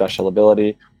Hetaroi special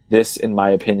ability. This, in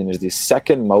my opinion, is the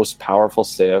second most powerful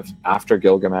civ after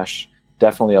Gilgamesh.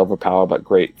 Definitely overpowered, but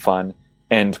great fun.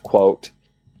 End quote.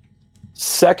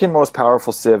 Second most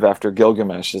powerful civ after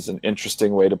Gilgamesh is an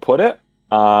interesting way to put it.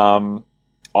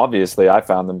 Obviously, I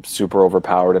found them super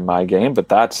overpowered in my game, but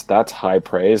that's high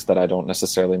praise that I don't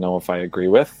necessarily know if I agree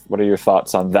with. What are your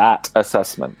thoughts on that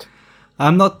assessment?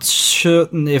 I'm not sure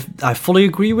if I fully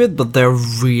agree with, but they're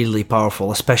really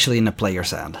powerful, especially in a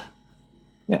player's hand.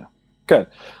 Yeah, good.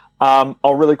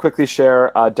 I'll really quickly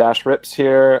share Dash Rips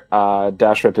here.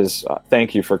 Dash Rip is,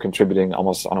 thank you for contributing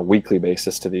almost on a weekly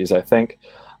basis to these, I think.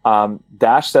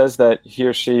 Dash says that he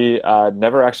or she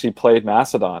never actually played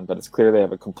Macedon, but it's clear they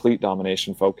have a complete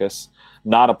domination focus,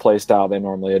 not a play style they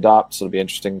normally adopt, so it'll be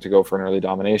interesting to go for an early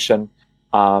domination.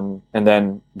 And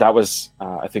then that was,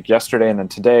 I think, yesterday, and then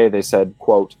today they said,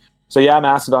 quote, so yeah,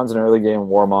 Macedon's an early game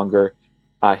warmonger.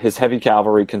 His heavy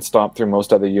cavalry can stomp through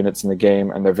most other units in the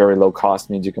game, and their very low cost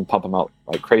means you can pump them out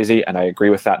like crazy, and I agree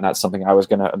with that, and that's something I was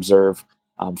going to observe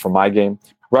for my game.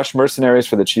 Rush mercenaries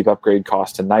for the cheap upgrade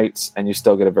cost to knights, and you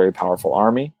still get a very powerful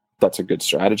army. That's a good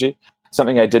strategy.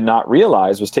 Something I did not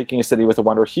realize was taking a city with a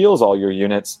wonder heals all your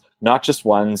units, not just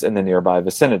ones in the nearby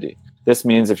vicinity. This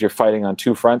means if you're fighting on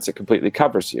 2 fronts, it completely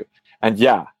covers you. And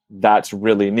yeah, that's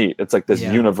really neat. It's like this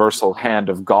universal hand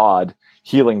of God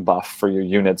healing buff for your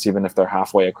units, even if they're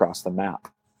halfway across the map.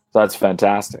 So that's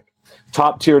fantastic.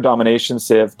 Top tier domination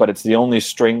civ, but it's the only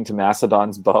string to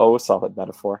Macedon's bow. Solid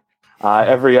metaphor.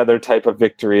 Every other type of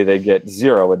victory, they get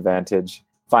 0 advantage.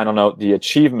 Final note, the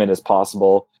achievement is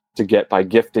possible to get by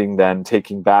gifting, then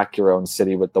taking back your own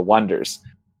city with the wonders.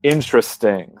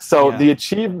 Interesting. So the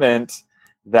achievement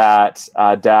that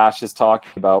Dash is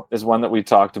talking about is one that we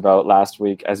talked about last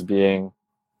week as being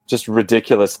just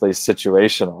ridiculously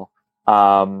situational.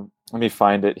 Let me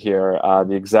find it here.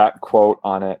 The exact quote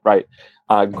on it. Right.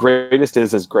 Greatest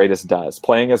is as greatest does.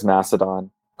 Playing as Macedon,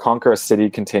 conquer a city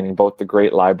containing both the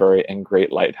Great Library and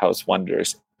Great Lighthouse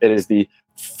wonders. It is the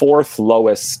 4th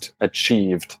lowest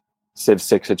achieved Civ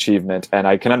 6 achievement, and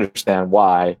I can understand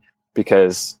why,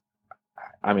 because,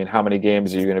 I mean, how many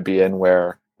games are you going to be in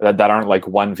where that aren't like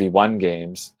 1v1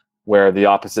 games where the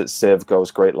opposite Civ goes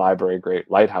Great Library,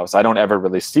 Great Lighthouse? I don't ever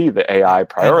really see the AI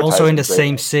prioritizing. And also in the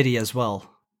same city as well.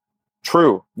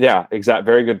 True. Yeah, exact.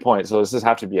 Very good point. So does this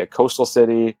have to be a coastal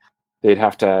city? They'd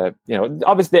have to,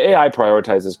 obviously the AI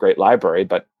prioritizes Great Library,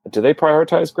 but do they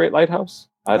prioritize Great Lighthouse?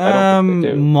 I don't think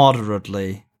they do.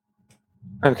 Moderately.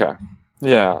 Okay.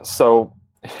 Yeah. So,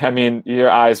 I mean, your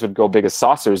eyes would go big as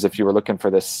saucers if you were looking for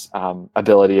this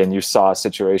ability and you saw a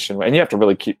situation, and you have to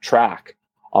really keep track,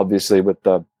 obviously, with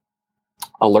the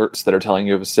alerts that are telling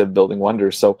you of a Civ building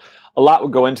wonders. So a lot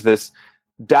would go into this.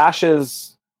 Dash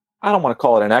is, I don't want to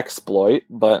call it an exploit,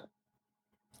 but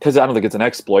because I don't think it's an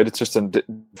exploit, it's just a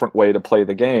different way to play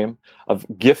the game of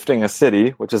gifting a city,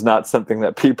 which is not something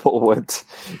that people would,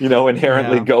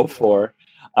 inherently go for.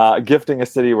 Gifting a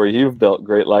city where you've built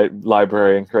Great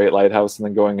Library and Great Lighthouse and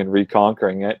then going and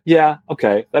reconquering it. Yeah,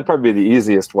 okay. That'd probably be the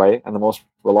easiest way and the most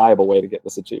reliable way to get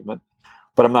this achievement.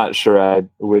 But I'm not sure I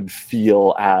would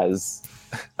feel as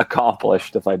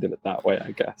accomplished if I did it that way,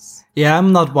 I guess. Yeah,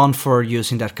 I'm not one for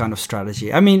using that kind of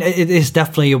strategy. I mean, it is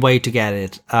definitely a way to get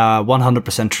it.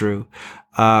 100% true.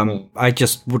 I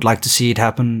just would like to see it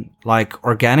happen like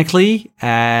organically,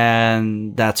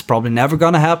 and that's probably never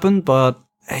going to happen, but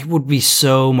it would be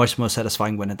so much more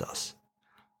satisfying when it does.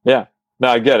 Yeah, no,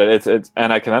 I get it. It's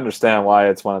and I can understand why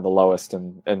it's one of the lowest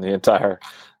in the entire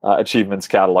achievements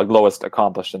catalog, lowest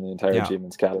accomplished in the entire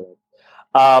achievements catalog.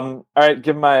 All right,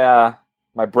 give my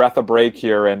breath a break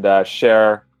here and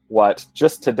share what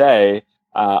just today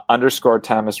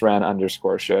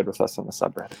 _Tamasran_ shared with us on the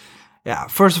subreddit. Yeah,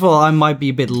 first of all, I might be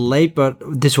a bit late, but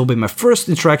this will be my first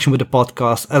interaction with the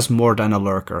podcast as more than a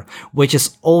lurker, which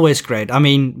is always great. I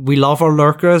mean, we love our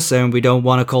lurkers and we don't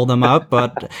want to call them out,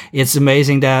 but it's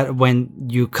amazing that when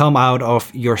you come out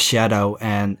of your shadow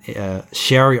and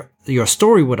share your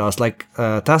story with us, like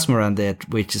Tasmaran did,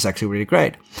 which is actually really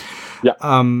great. Yeah.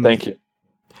 Thank you.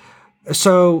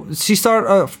 So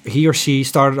he or she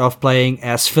started off playing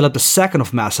as Philip II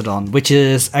of Macedon, which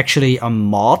is actually a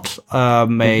mod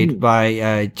made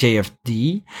by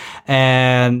JFD,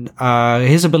 and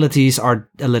his abilities are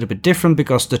a little bit different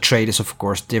because the trait is of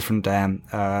course different than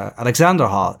Alexander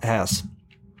has.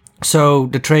 So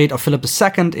the trait of Philip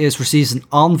II is receives an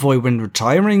envoy when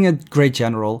retiring a Great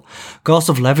General. Cost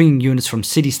of levying units from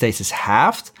city-states is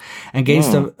halved, and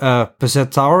gains the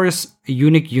Pesetaurus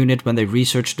unique unit when they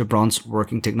research the bronze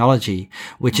working technology,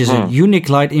 which is a unique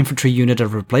light infantry unit that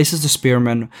replaces the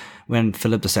spearman when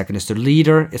Philip II is the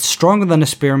leader. It's stronger than the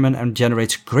spearman and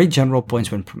generates Great General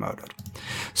points when promoted.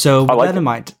 So with that in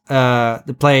mind,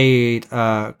 they played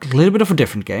a little bit of a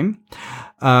different game.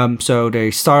 So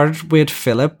they started with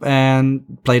Philip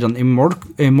and played on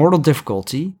immortal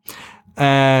difficulty,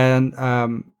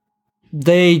 and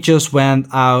they just went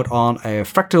out on a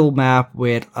fractal map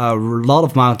with a lot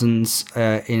of mountains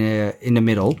in the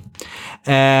middle,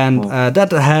 and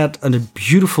that had a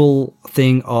beautiful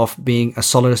thing of being a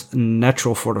solid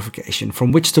natural fortification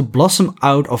from which to blossom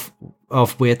out of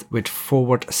with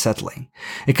forward settling.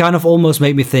 It kind of almost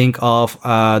made me think of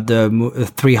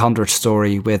the 300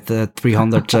 story with the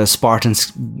 300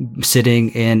 Spartans sitting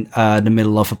in the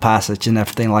middle of a passage and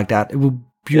everything like that. It was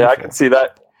beautiful. Yeah, I can see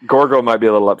that. Gorgo might be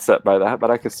a little upset by that, but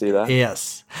I could see that.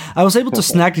 Yes. I was able to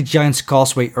snag the Giant's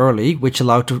Causeway early, which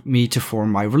allowed me to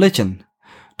form my religion,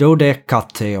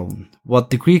 Dodekatheon, what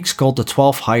the Greeks called the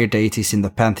 12 higher deities in the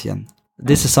pantheon.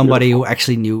 This is somebody who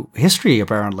actually knew history,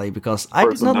 apparently, because I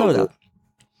did not know that.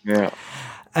 Yeah.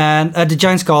 And the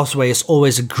Giant's Causeway is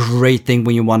always a great thing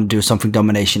when you want to do something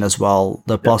domination as well.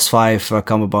 The +5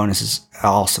 combo bonus is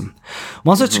awesome.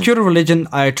 Once I secured a religion,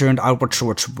 I turned outward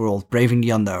towards the world, braving the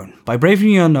unknown. By braving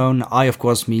the unknown, I of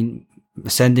course mean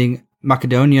sending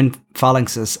Macedonian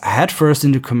phalanxes headfirst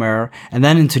into Khmer and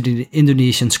then into the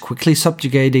Indonesians, quickly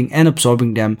subjugating and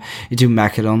absorbing them into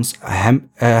Macedon's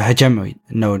hegemony.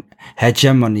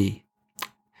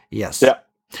 Yes. Yeah.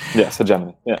 Yes,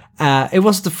 hegemony. Yeah. It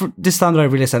was this time that I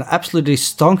realized an absolutely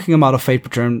stonking amount of fate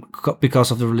return because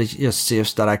of the religious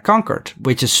shifts that I conquered,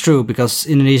 which is true because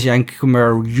Indonesia and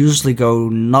Khmer usually go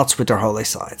nuts with their holy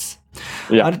sites.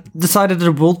 Yeah. I decided that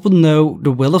the world would know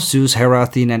the will of Zeus, Hera,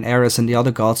 Athena, and Ares and the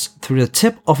other gods through the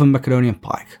tip of a Macedonian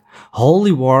pike.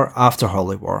 Holy war after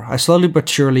holy war, I slowly but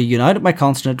surely united my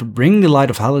continent to bring the light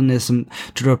of Hellenism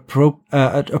to the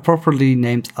appropriately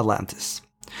named Atlantis.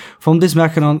 From this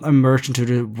Macedon emerged into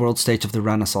the world stage of the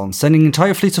Renaissance, sending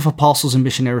entire fleets of apostles and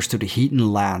missionaries to the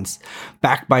heathen lands,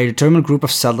 backed by a determined group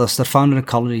of settlers that founded a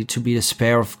colony to be the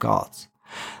spare of gods.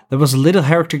 There was little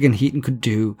heretic and heathen could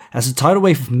do, as a tidal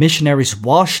wave of missionaries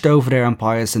washed over their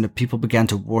empires and the people began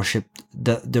to worship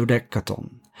the Dodecaton,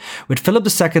 with Philip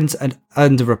II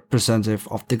and the representative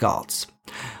of the gods.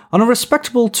 On a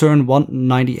respectable turn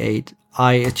 198,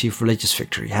 I achieved religious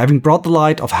victory, having brought the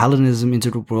light of Hellenism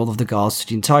into the world of the gods to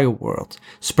the entire world,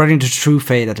 spreading the true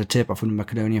faith at the tip of a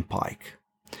Macedonian pike.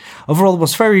 Overall, it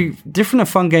was very different and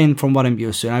fun game from what I'm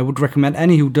used to, and I would recommend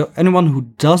anyone who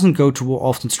doesn't go to war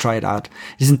often to try it out.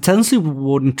 It is intensely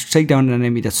rewarding to take down an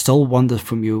enemy that stole wonders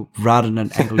from you rather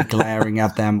than angrily glaring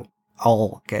at them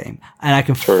all game. And I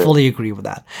can fully agree with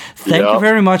that. Thank you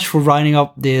very much for writing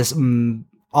up this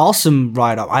awesome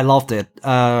write-up. I loved it.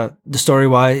 The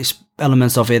story-wise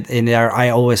elements of it in there, I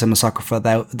always am a sucker for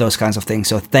those kinds of things.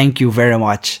 So thank you very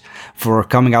much for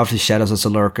coming out of the shadows as a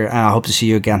lurker, and I hope to see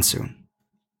you again soon.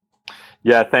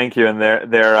 Yeah, thank you. And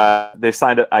they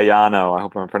signed it Ayano. I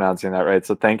hope I'm pronouncing that right.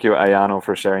 So thank you, Ayano,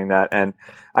 for sharing that. And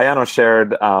Ayano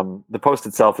shared the post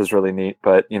itself is really neat,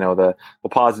 but the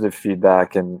positive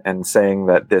feedback and saying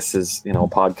that this is a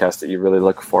podcast that you really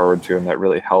look forward to and that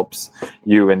really helps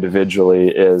you individually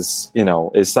is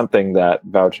something that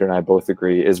Voucher and I both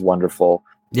agree is wonderful.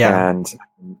 Yeah. And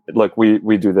look,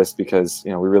 we do this because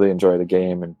we really enjoy the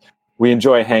game and we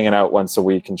enjoy hanging out once a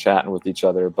week and chatting with each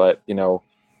other, but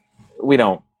we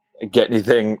don't get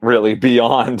anything really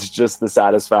beyond just the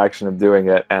satisfaction of doing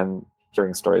it, and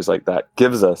hearing stories like that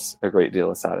gives us a great deal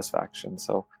of satisfaction.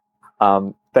 So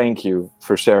thank you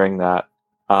for sharing that.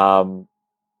 The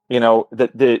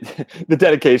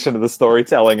dedication to the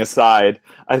storytelling aside,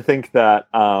 I think that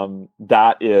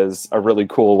that is a really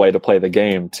cool way to play the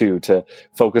game too, to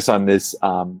focus on this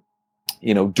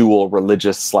dual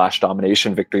religious /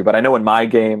 domination victory. But I know in my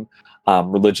game,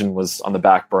 religion was on the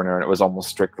back burner and it was almost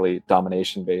strictly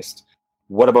domination based.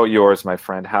 What about yours, my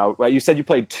friend? You said you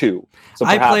played two. So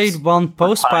I played one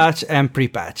post-patch and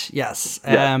pre-patch, yes.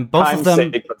 Both of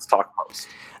them. Sake, let's talk post.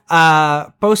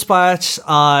 Post-patch,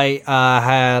 I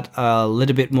had a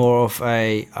little bit more of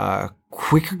a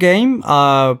quicker game.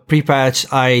 Pre-patch,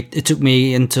 it took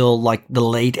me until like the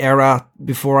late era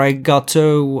before I got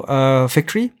to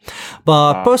victory.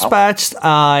 But post-patch,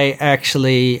 I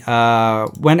actually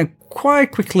went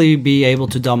quite quickly be able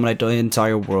to dominate the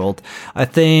entire world. I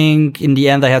think in the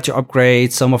end I had to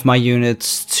upgrade some of my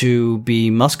units to be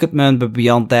musketmen, but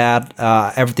beyond that,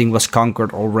 everything was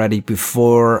conquered already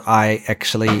before I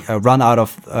actually run out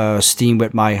of steam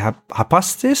with my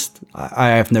hypothesis. I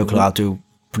have no clue how to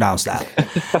pronounce that.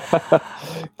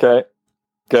 Okay,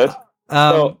 good.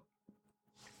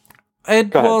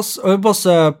 It was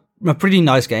a pretty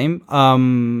nice game.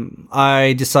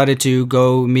 I decided to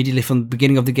go immediately from the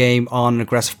beginning of the game on an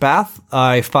aggressive path.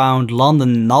 I found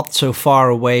London not so far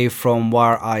away from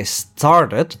where I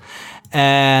started,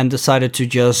 and decided to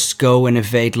just go and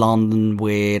invade London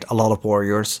with a lot of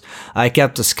warriors. I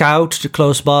kept a scout to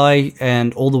close by,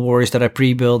 and all the warriors that I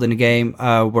pre-built in the game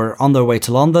were on their way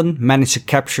to London, managed to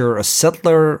capture a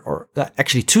settler, or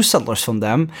actually 2 settlers from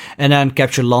them, and then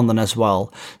capture London as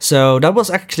well. So that was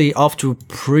actually off to a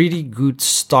pretty good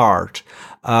start.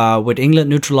 With England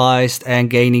neutralized and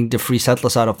gaining the free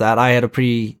settlers out of that, I had a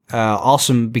pretty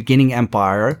awesome beginning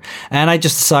empire. And I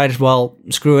just decided, well,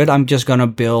 screw it, I'm just gonna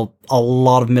build a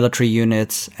lot of military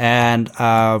units, and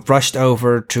rushed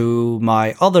over to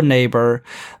my other neighbor,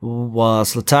 who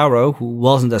was Lautaro, who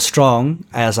wasn't as strong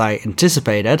as I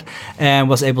anticipated, and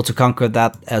was able to conquer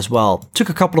that as well. Took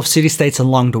a couple of city-states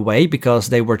along the way, because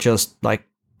they were just like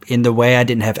in the way. I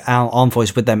didn't have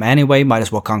envoys with them anyway, might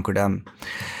as well conquer them.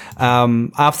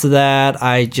 After that,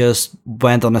 I just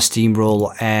went on a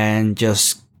steamroll and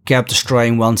just kept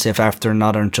destroying one civ after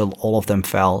another until all of them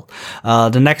fell.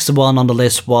 The next one on the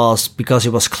list was, because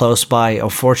it was close by,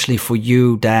 unfortunately for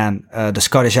you, Dan, the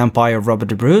Scottish Empire of Robert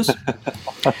the Bruce.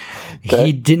 Okay.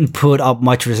 He didn't put up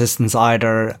much resistance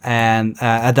either, and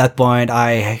at that point,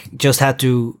 I just had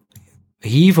to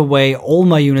heave away all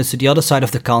my units to the other side of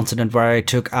the continent, where I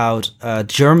took out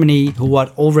Germany, who had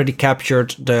already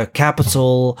captured the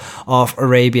capital of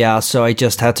Arabia. So I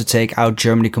just had to take out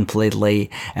Germany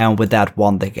completely, and with that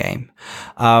won the game.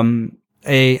 I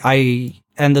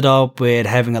ended up with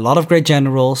having a lot of great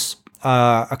generals,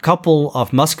 a couple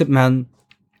of musketmen,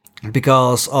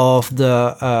 because of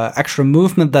the extra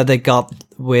movement that they got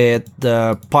with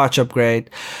the patch upgrade.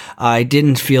 I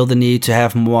didn't feel the need to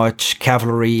have much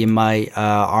cavalry in my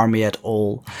army at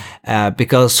all,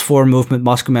 because 4 movement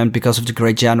musketmen, because of the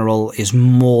great general, is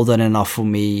more than enough for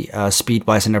me,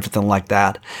 speed-wise and everything like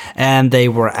that. And they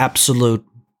were absolute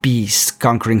beasts,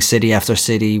 conquering city after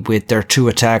city with their 2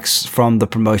 attacks from the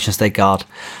promotions they got.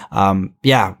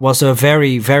 Was a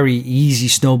very, very easy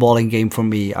snowballing game for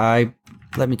me.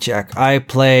 Let me check. I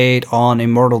played on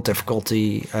Immortal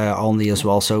difficulty only as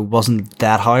well, so it wasn't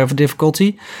that high of a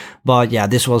difficulty. But yeah,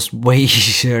 this was way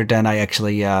easier than I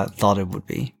actually thought it would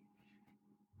be.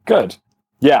 Good.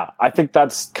 Yeah, I think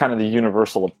that's kind of the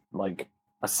universal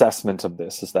assessment of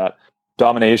this, is that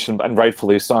domination, and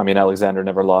rightfully so. I mean, Alexander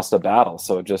never lost a battle,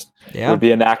 so it would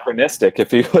be anachronistic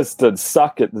if he was to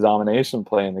suck at the domination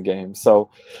play in the game. So,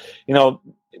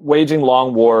 waging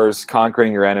long wars,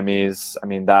 conquering your enemies. I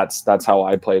mean, that's how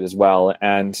I played as well,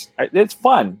 and it's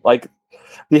fun. Like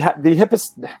the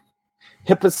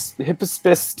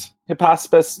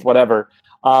hippospist, whatever,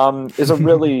 is a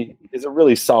really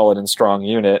solid and strong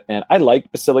unit, and I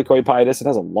like Basilico Pietus. It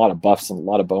has a lot of buffs and a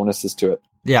lot of bonuses to it.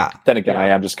 Yeah. Then again, I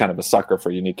am just kind of a sucker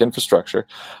for unique infrastructure,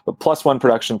 but +1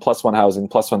 production, +1 housing,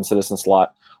 +1 citizen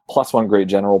slot, +1 great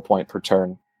general point per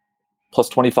turn,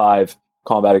 +25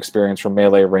 combat experience from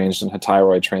melee, ranged, and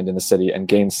Hetairoi trained in the city, and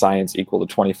gain science equal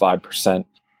to 25%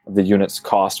 of the unit's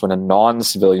cost when a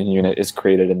non-civilian unit is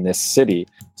created in this city.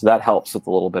 So that helps with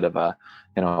a little bit of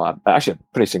actually a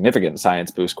pretty significant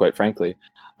science boost, quite frankly.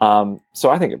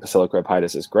 So I think Basilico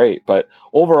Pietus is great, but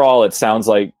overall, it sounds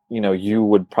like you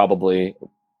would probably,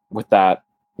 with that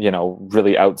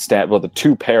really outstanding, the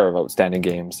 2 pair of outstanding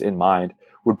games in mind,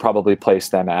 would probably place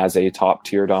them as a top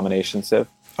tier domination civ.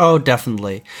 Oh,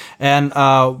 definitely. And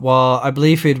I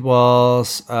believe it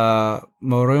was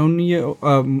Moreno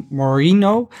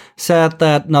said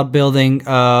that not building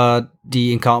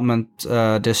the encampment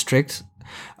district.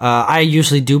 I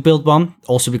usually do build one,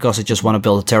 also because I just want to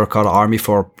build a terracotta army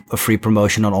for a free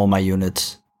promotion on all my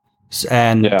units.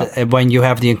 And when you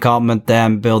have the encampment,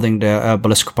 then building the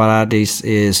Balisco Paradis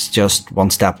is just one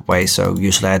step away. So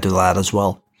usually I do that as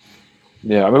well.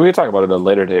 Yeah, I mean, we can talk about it at a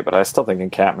later date, but I still think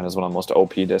encampment is one of the most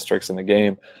OP districts in the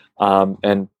game,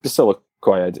 and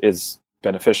Basilico is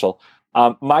beneficial.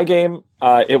 My game,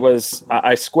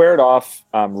 I squared off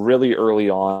really early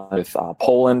on with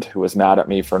Poland, who was mad at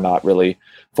me for not really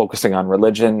focusing on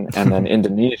religion, and then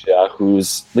Indonesia,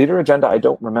 whose leader agenda I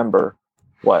don't remember.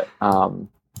 what?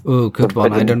 Oh, good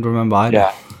one. I don't remember either.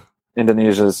 Yeah,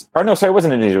 Indonesia's. Or no, sorry, it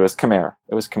wasn't Indonesia. It was Khmer.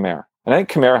 It was Khmer. And I think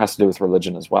Khmer has to do with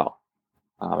religion as well.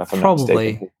 If I'm not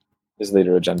mistaken, his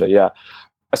leader agenda. Yeah,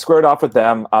 I squared off with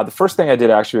them. The first thing I did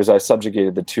actually was I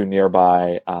subjugated the two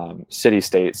nearby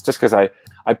city-states, just because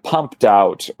I pumped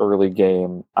out early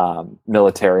game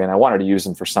military and I wanted to use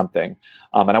them for something.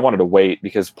 And I wanted to wait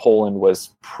because Poland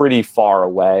was pretty far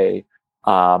away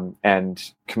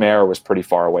and Khmer was pretty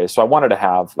far away. So I wanted to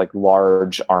have like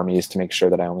large armies to make sure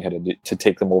that I only had to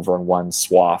take them over in one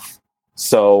swath.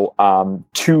 So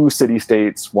two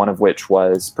city-states, one of which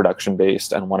was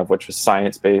production-based and one of which was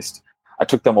science-based. I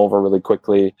took them over really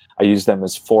quickly. I used them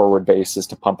as forward bases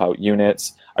to pump out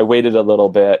units. I waited a little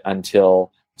bit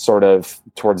until sort of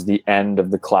towards the end of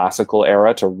the classical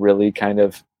era to really kind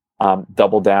of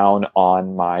double down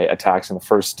on my attacks. And the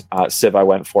first civ I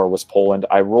went for was Poland.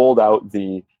 I rolled out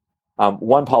the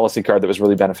one policy card that was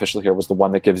really beneficial here was the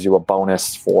one that gives you a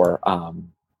bonus for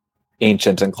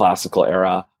ancient and classical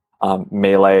era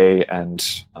melee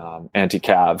and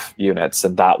anti-cav units,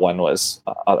 and that one was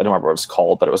I don't remember what it was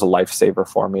called, but it was a lifesaver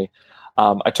for me.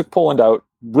 I took Poland out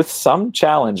with some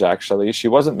challenge. Actually, she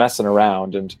wasn't messing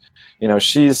around, and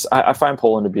I find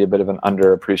Poland to be a bit of an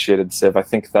underappreciated civ. I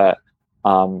think that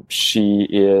she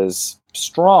is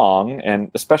strong,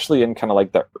 and especially in kind of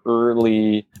like the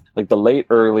late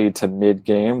early to mid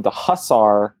game, the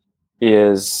Hussar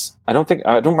is I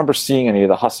don't remember seeing any of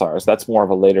the Hussars. That's more of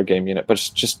a later game unit, but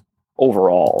just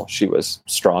overall she was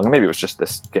strong. Maybe it was just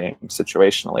this game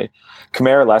situationally.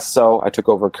 Khmer less so. I took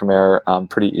over Khmer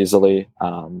pretty easily.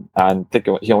 And I think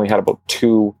he only had about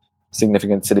 2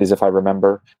 significant cities, if I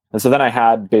remember. And so then I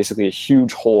had basically a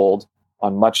huge hold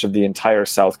on much of the entire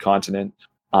South continent.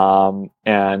 To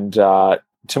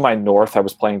my north, I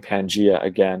was playing Pangaea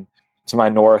again. To my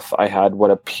north, I had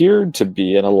what appeared to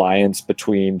be an alliance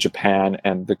between Japan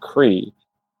and the Kree.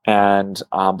 And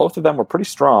both of them were pretty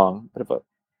strong. Bit of a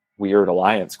weird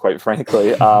alliance, quite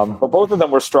frankly. But both of them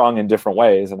were strong in different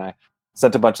ways. And I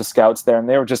sent a bunch of scouts there, and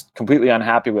they were just completely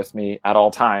unhappy with me at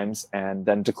all times and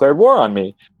then declared war on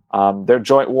me. Their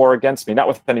joint war against me, not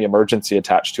with any emergency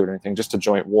attached to it or anything, just a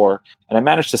joint war. And I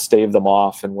managed to stave them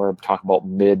off, and we're talking about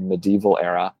mid-medieval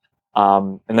era.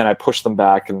 And then I pushed them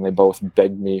back, and they both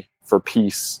begged me for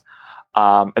peace.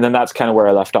 And then that's kind of where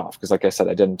I left off, because like I said,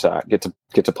 I didn't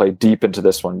get to play deep into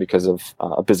this one because of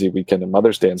a busy weekend and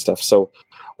Mother's Day and stuff. So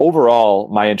overall,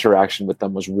 my interaction with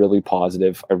them was really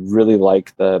positive. I really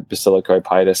like the Basilica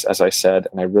Oedipus, as I said,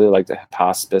 and I really like the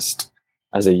Hypaspist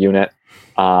as a unit.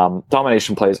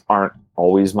 Domination plays aren't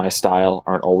always my style,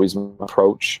 aren't always my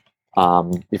approach,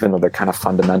 even though they're kind of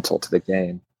fundamental to the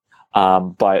game.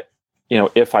 But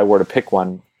if I were to pick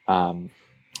one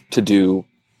to do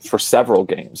for several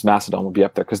games, Macedon would be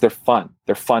up there because they're fun.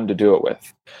 They're fun to do it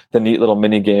with. The neat little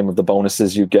mini game of the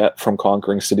bonuses you get from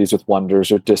conquering cities with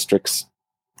wonders or districts,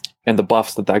 and the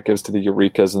buffs that gives to the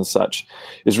Eurekas and such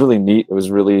is really neat. It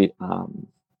was really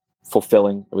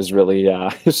fulfilling. It was really,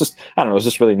 it's just, I don't know, it was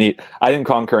just really neat. I didn't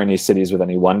conquer any cities with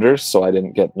any wonders, so I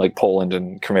didn't get, like Poland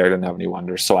and Khmer didn't have any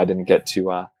wonders, so I didn't get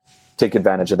to take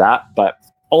advantage of that. But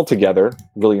altogether,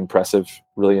 really impressive,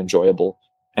 really enjoyable.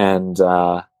 And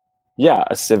a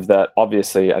civ that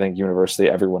obviously I think universally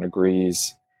everyone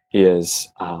agrees is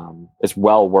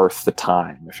well worth the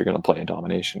time if you're going to play a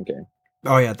domination game.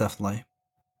 Oh yeah, definitely.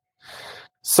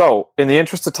 So, in the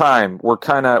interest of time, we're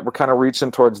kind of reaching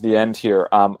towards the end here.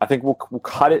 I think we'll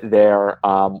cut it there.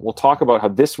 We'll talk about how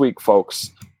this week,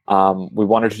 folks, we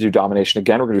wanted to do domination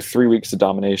again. We're going to do 3 weeks of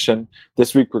domination.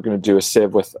 This week, we're going to do a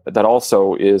civ that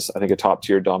also is, I think, a top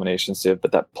tier domination civ,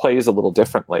 but that plays a little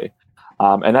differently.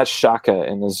 And that's Shaka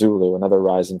in the Zulu, another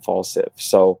rise and fall civ.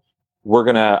 So we're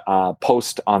going to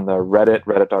post on the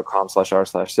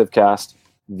reddit.com/r/civcast,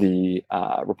 the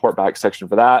report back section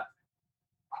for that.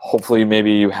 Hopefully,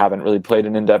 maybe you haven't really played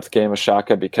an in-depth game of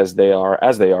Shaka, because they are,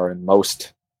 as they are in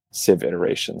most Civ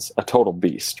iterations, a total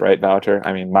beast, right, Wouter?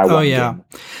 I mean, game.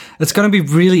 It's going to be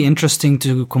really interesting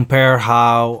to compare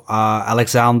how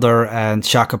Alexander and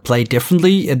Shaka play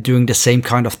differently at doing the same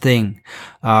kind of thing,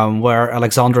 where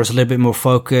Alexander is a little bit more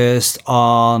focused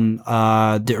on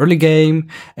the early game,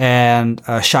 and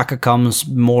Shaka comes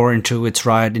more into its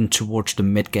ride in towards the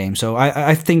mid game. So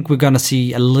I think we're going to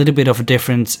see a little bit of a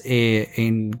difference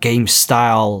in game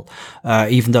style,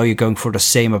 even though you're going for the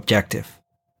same objective.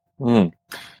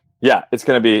 Yeah, it's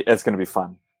gonna be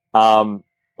fun.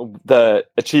 The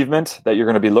achievement that you're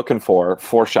going to be looking for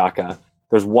Shaka,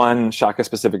 there's one Shaka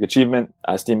specific achievement,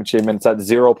 Steam achievement. It's at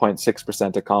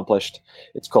 0.6% accomplished.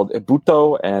 It's called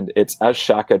Ibuto, and it's as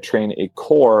Shaka train a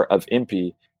core of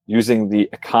Impi using the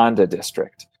Akanda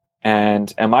district.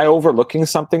 And am I overlooking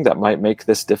something that might make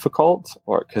this difficult?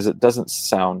 Or because it doesn't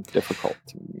sound difficult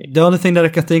to me. The only thing that I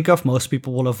can think of, most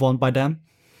people will have won by then.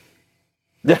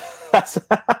 Yeah,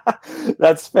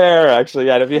 that's fair, actually.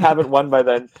 Yeah, if you haven't won by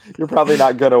then, you're probably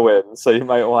not going to win. So you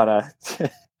might want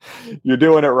to... You're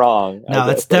doing it wrong. No,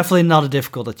 it's definitely not a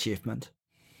difficult achievement.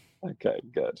 Okay,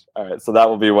 good. All right, so that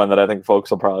will be one that I think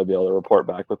folks will probably be able to report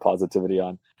back with positivity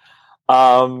on.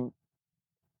 All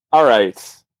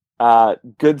right.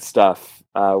 Good stuff.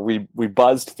 We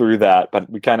buzzed through that, but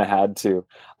we kind of had to.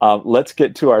 Let's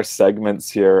get to our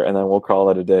segments here, and then we'll call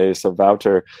it a day. So,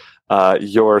 Wouter,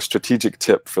 your strategic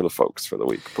tip for the folks for the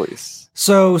week, please.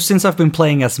 So, since I've been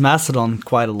playing as Macedon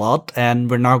quite a lot,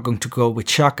 and we're now going to go with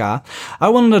Shaka, I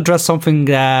want to address something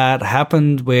that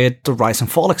happened with the Rise and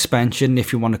Fall expansion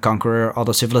if you want to conquer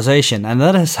other civilization, and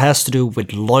that has to do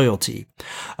with loyalty.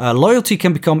 Loyalty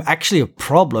can become actually a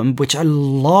problem, which I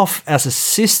love as a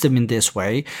system in this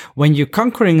way. When you're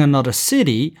conquering another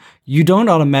city, you don't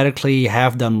automatically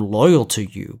have them loyal to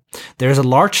you. There's a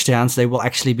large chance they will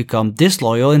actually become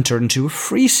disloyal and turn into a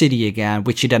free city again,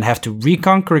 which you then have to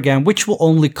reconquer again, which will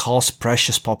only cost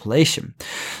precious population.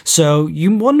 So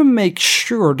you want to make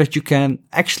sure that you can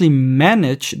actually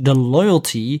manage the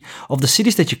loyalty of the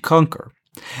cities that you conquer.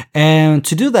 And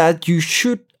to do that, you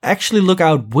should actually look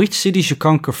out which cities you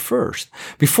conquer first.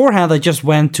 Beforehand, I just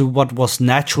went to what was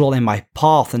natural in my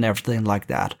path and everything like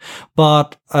that.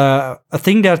 But a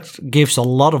thing that gives a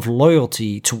lot of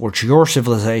loyalty towards your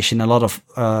civilization, a lot of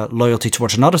loyalty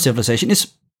towards another civilization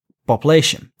is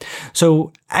population.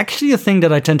 So actually a thing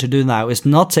that I tend to do now is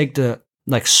not take the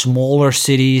smaller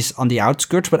cities on the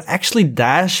outskirts, but actually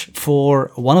dash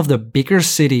for one of the bigger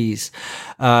cities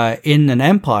in an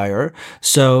empire.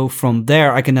 So from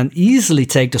there, I can then easily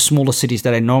take the smaller cities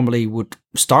that I normally would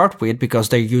start with because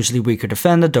they're usually weaker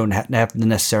defended, don't have the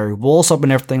necessary walls up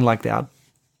and everything like that.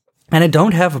 And I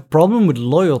don't have a problem with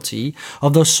loyalty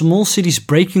of those small cities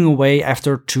breaking away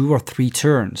after 2 or 3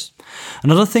 turns.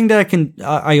 Another thing that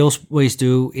I always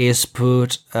do is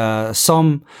put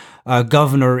some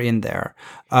governor in there.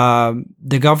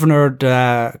 The governor,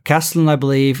 the Castellan, I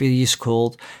believe it is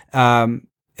called,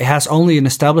 it has only an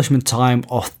establishment time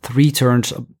of 3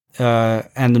 turns,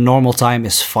 and the normal time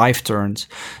is 5 turns.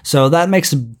 So that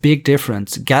makes a big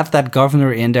difference. Get that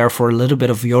governor in there for a little bit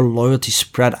of your loyalty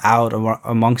spread out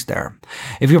amongst there.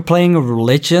 If you're playing a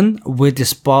religion with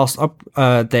this past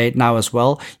update now as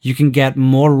well, you can get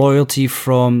more loyalty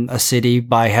from a city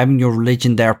by having your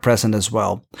religion there present as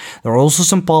well. There are also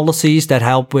some policies that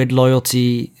help with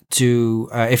loyalty to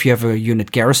if you have a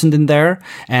unit garrisoned in there,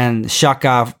 and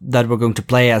Shaka that we're going to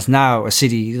play as now, a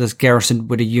city that's garrisoned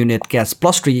with a unit gets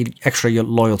 +3 extra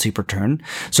loyalty per turn.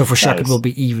 So for Shaka it will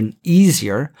be even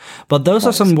easier. But those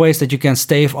are some ways that you can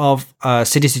stave off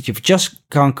cities that you've just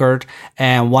conquered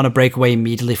and want to break away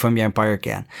immediately from your empire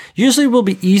again. Usually it will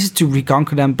be easy to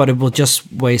reconquer them, but it will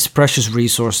just waste precious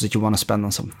resources that you want to spend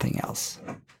on something else.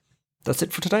 That's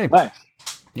it for today. Nice.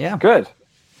 Yeah. Good.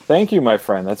 Thank you, my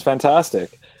friend. That's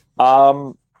fantastic.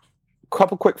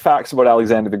 Couple quick facts about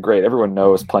Alexander the Great. Everyone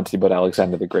knows plenty about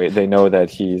Alexander the Great. They know that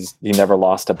he never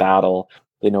lost a battle.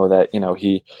 They know that,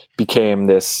 he became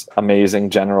this amazing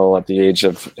general at the age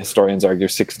of, historians argue,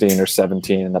 16 or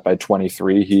 17, and that by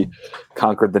 23 he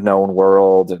conquered the known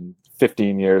world and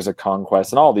 15 years of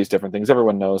conquest and all these different things.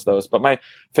 Everyone knows those. But my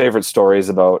favorite stories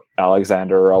about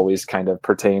Alexander always kind of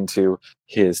pertain to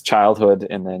his childhood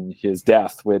and then his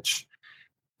death, which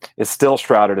is still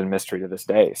shrouded in mystery to this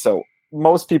day. So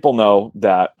most people know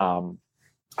that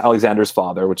Alexander's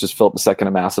father, which is Philip II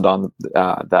of Macedon,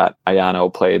 that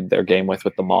Ayano played their game with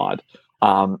the mod,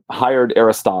 hired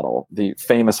Aristotle, the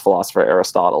famous philosopher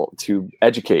Aristotle, to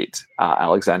educate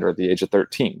Alexander at the age of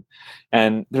 13.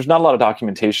 And there's not a lot of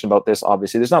documentation about this.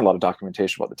 Obviously, there's not a lot of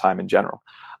documentation about the time in general.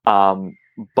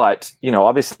 But,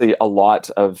 obviously a lot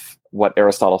of what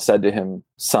Aristotle said to him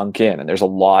sunk in. And there's a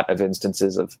lot of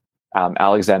instances of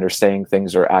Alexander saying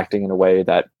things or acting in a way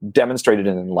that demonstrated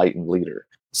an enlightened leader.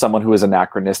 Someone who was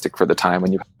anachronistic for the time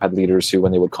when you had leaders who,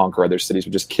 when they would conquer other cities,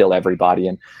 would just kill everybody.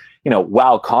 And,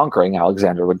 while conquering,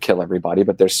 Alexander would kill everybody.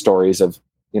 But there's stories of,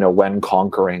 when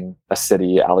conquering a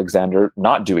city, Alexander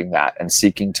not doing that and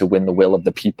seeking to win the will of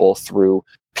the people through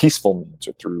peaceful means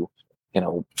or through,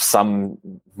 some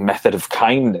method of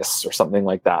kindness or something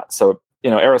like that. So,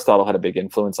 Aristotle had a big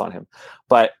influence on him.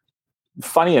 But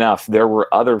funny enough, there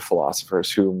were other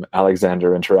philosophers whom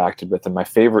Alexander interacted with. And my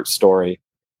favorite story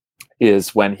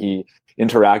is when he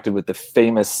interacted with the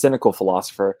famous cynical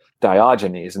philosopher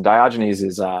Diogenes. And Diogenes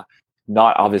is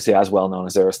not obviously as well known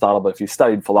as Aristotle, but if you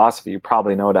studied philosophy, you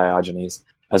probably know Diogenes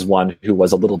as one who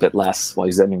was a little bit less,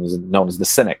 he's known as the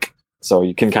cynic. So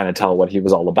you can kind of tell what he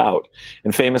was all about.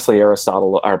 And famously,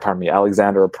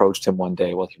 Alexander approached him one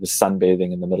day while he was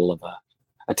sunbathing in the middle of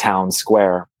a town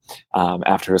square,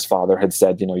 after his father had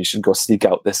said, you should go seek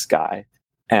out this guy.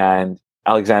 And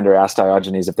Alexander asked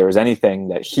Diogenes if there was anything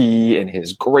that he, in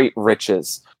his great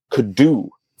riches, could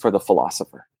do for the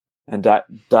philosopher. And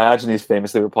Diogenes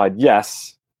famously replied,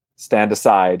 "Yes, stand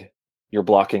aside. You're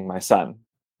blocking my son."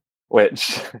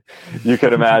 Which you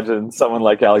could imagine someone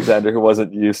like Alexander, who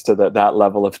wasn't used to that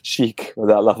level of cheek or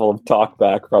that level of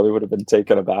talkback, probably would have been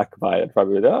taken aback by it.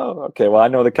 Probably would, oh, okay, well, I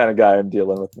know the kind of guy I'm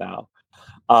dealing with now.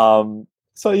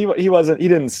 So he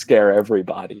didn't scare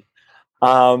everybody.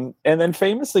 And then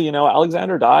famously,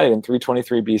 Alexander died in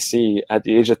 323 BC at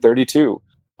the age of 32,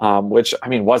 which,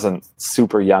 wasn't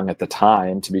super young at the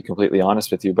time, to be completely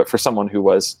honest with you. But for someone who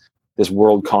was this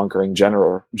world-conquering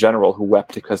general who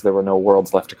wept because there were no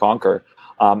worlds left to conquer,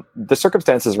 the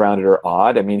circumstances around it are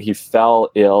odd. He fell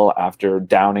ill after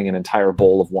downing an entire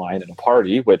bowl of wine at a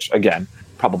party, which, again,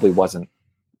 probably wasn't,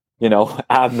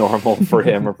 abnormal for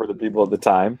him or for the people at the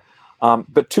time.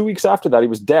 But 2 weeks after that, he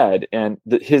was dead. And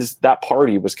that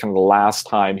party was kind of the last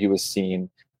time he was seen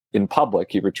in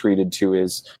public. He retreated to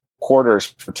his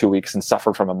quarters for 2 weeks and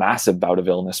suffered from a massive bout of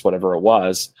illness, whatever it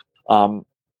was.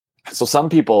 So some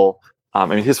people,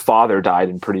 his father died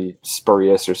in pretty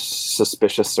spurious or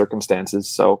suspicious circumstances.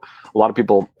 So a lot of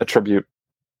people attribute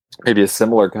maybe a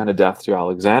similar kind of death to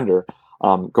Alexander,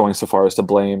 going so far as to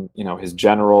blame, his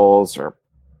generals or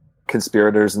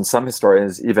conspirators. And some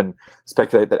historians even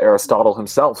speculate that Aristotle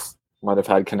himself might have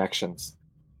had connections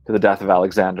to the death of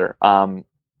Alexander.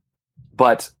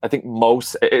 But I think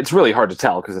it's really hard to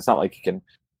tell, because it's not like you can,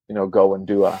 go and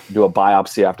do a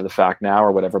biopsy after the fact now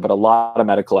or whatever. But a lot of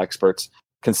medical experts,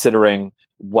 considering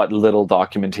what little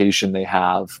documentation they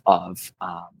have of,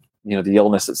 the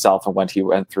illness itself and what he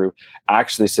went through,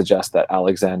 actually suggest that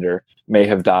Alexander may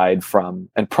have died from,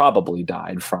 and probably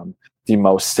died from, the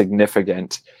most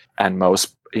significant and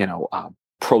most,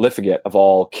 profligate of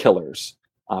all killers,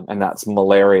 and that's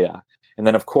malaria. And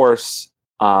then, of course,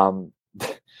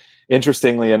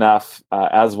 interestingly enough,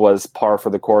 as was par for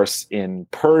the course in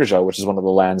Persia, which is one of the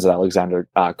lands that Alexander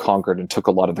conquered and took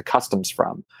a lot of the customs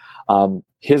from,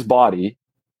 his body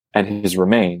and his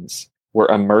remains were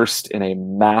immersed in a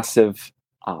massive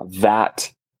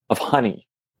vat of honey.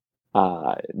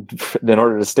 In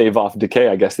order to stave off decay,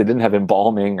 I guess they didn't have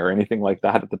embalming or anything like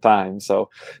that at the time. So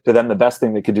to them, the best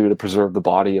thing they could do to preserve the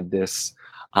body of this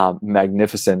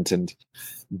magnificent and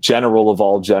general of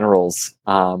all generals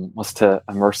was to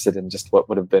immerse it in just what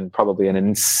would have been probably an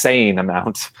insane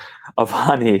amount of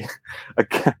honey.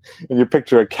 And you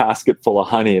picture a casket full of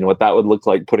honey and what that would look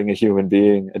like, putting a human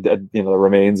being, the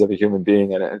remains of a human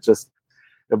being in it.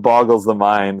 It boggles the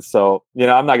mind. So,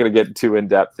 I'm not going to get too in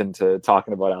depth into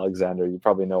talking about Alexander. You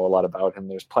probably know a lot about him.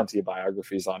 There's plenty of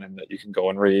biographies on him that you can go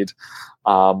and read.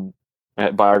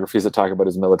 Biographies that talk about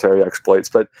his military exploits.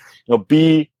 But,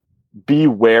 be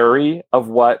wary of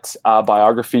what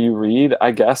biography you read,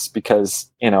 I guess, because,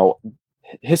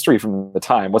 history from the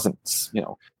time wasn't,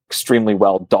 extremely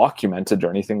well documented or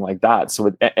anything like that. So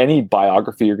with any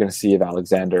biography you're going to see of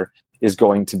Alexander is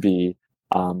going to be,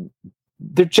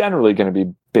 they're generally going to be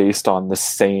based on the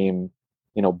same,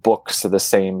 books, or the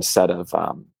same set of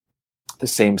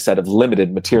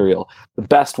limited material. The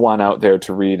best one out there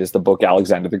to read is the book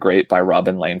Alexander the Great by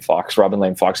Robin Lane Fox. Robin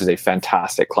Lane Fox is a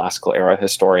fantastic classical era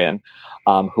historian,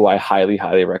 who I highly,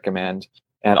 highly recommend.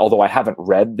 And although I haven't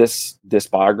read this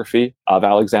biography of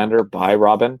Alexander by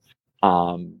Robin,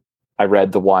 I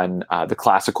read the one, The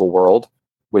Classical World,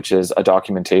 which is a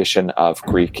documentation of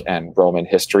Greek and Roman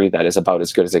history that is about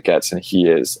as good as it gets. And he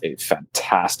is a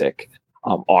fantastic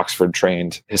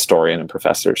Oxford-trained historian and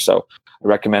professor. So I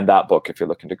recommend that book if you're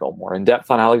looking to go more in depth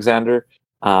on Alexander,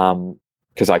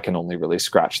 because I can only really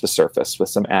scratch the surface with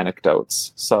some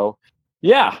anecdotes. So,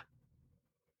 yeah,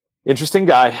 interesting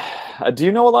guy. Do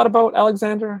you know a lot about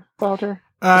Alexander, about her?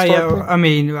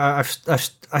 Yeah,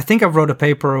 I think I wrote a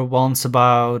paper once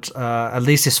about, at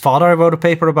least his father I wrote a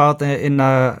paper about in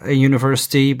a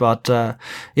university, but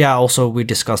also we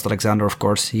discussed Alexander, of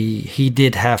course. He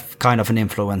did have kind of an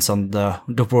influence on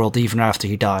the world even after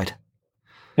he died.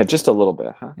 Yeah, just a little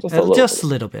bit, huh? Just a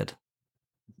little bit.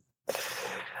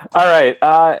 All right.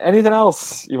 Anything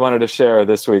else you wanted to share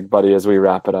this week, buddy, as we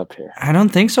wrap it up here? I don't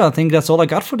think so. I think that's all I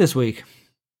got for this week.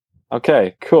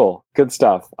 Okay, cool. Good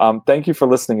stuff. Thank you for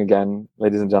listening again,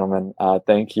 ladies and gentlemen.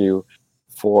 Thank you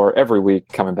for every week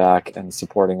coming back and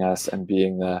supporting us and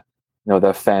being the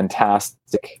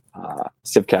fantastic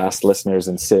Civcast listeners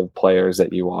and Civ players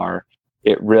that you are.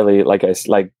 It really, like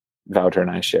Wouter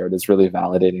and I shared is really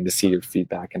validating to see your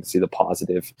feedback and to see the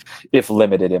positive, if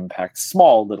limited impact,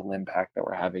 small little impact that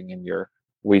we're having in your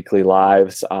weekly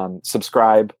lives.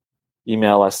 Subscribe,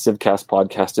 email us,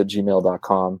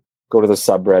 civcastpodcast@gmail.com. Go to the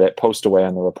subreddit, post away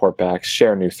on the report backs,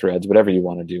 share new threads, whatever you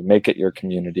want to do. Make it your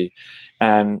community.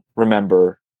 And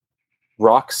remember,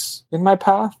 rocks in my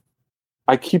path,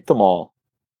 I keep them all,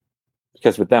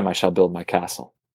 because with them I shall build my castle.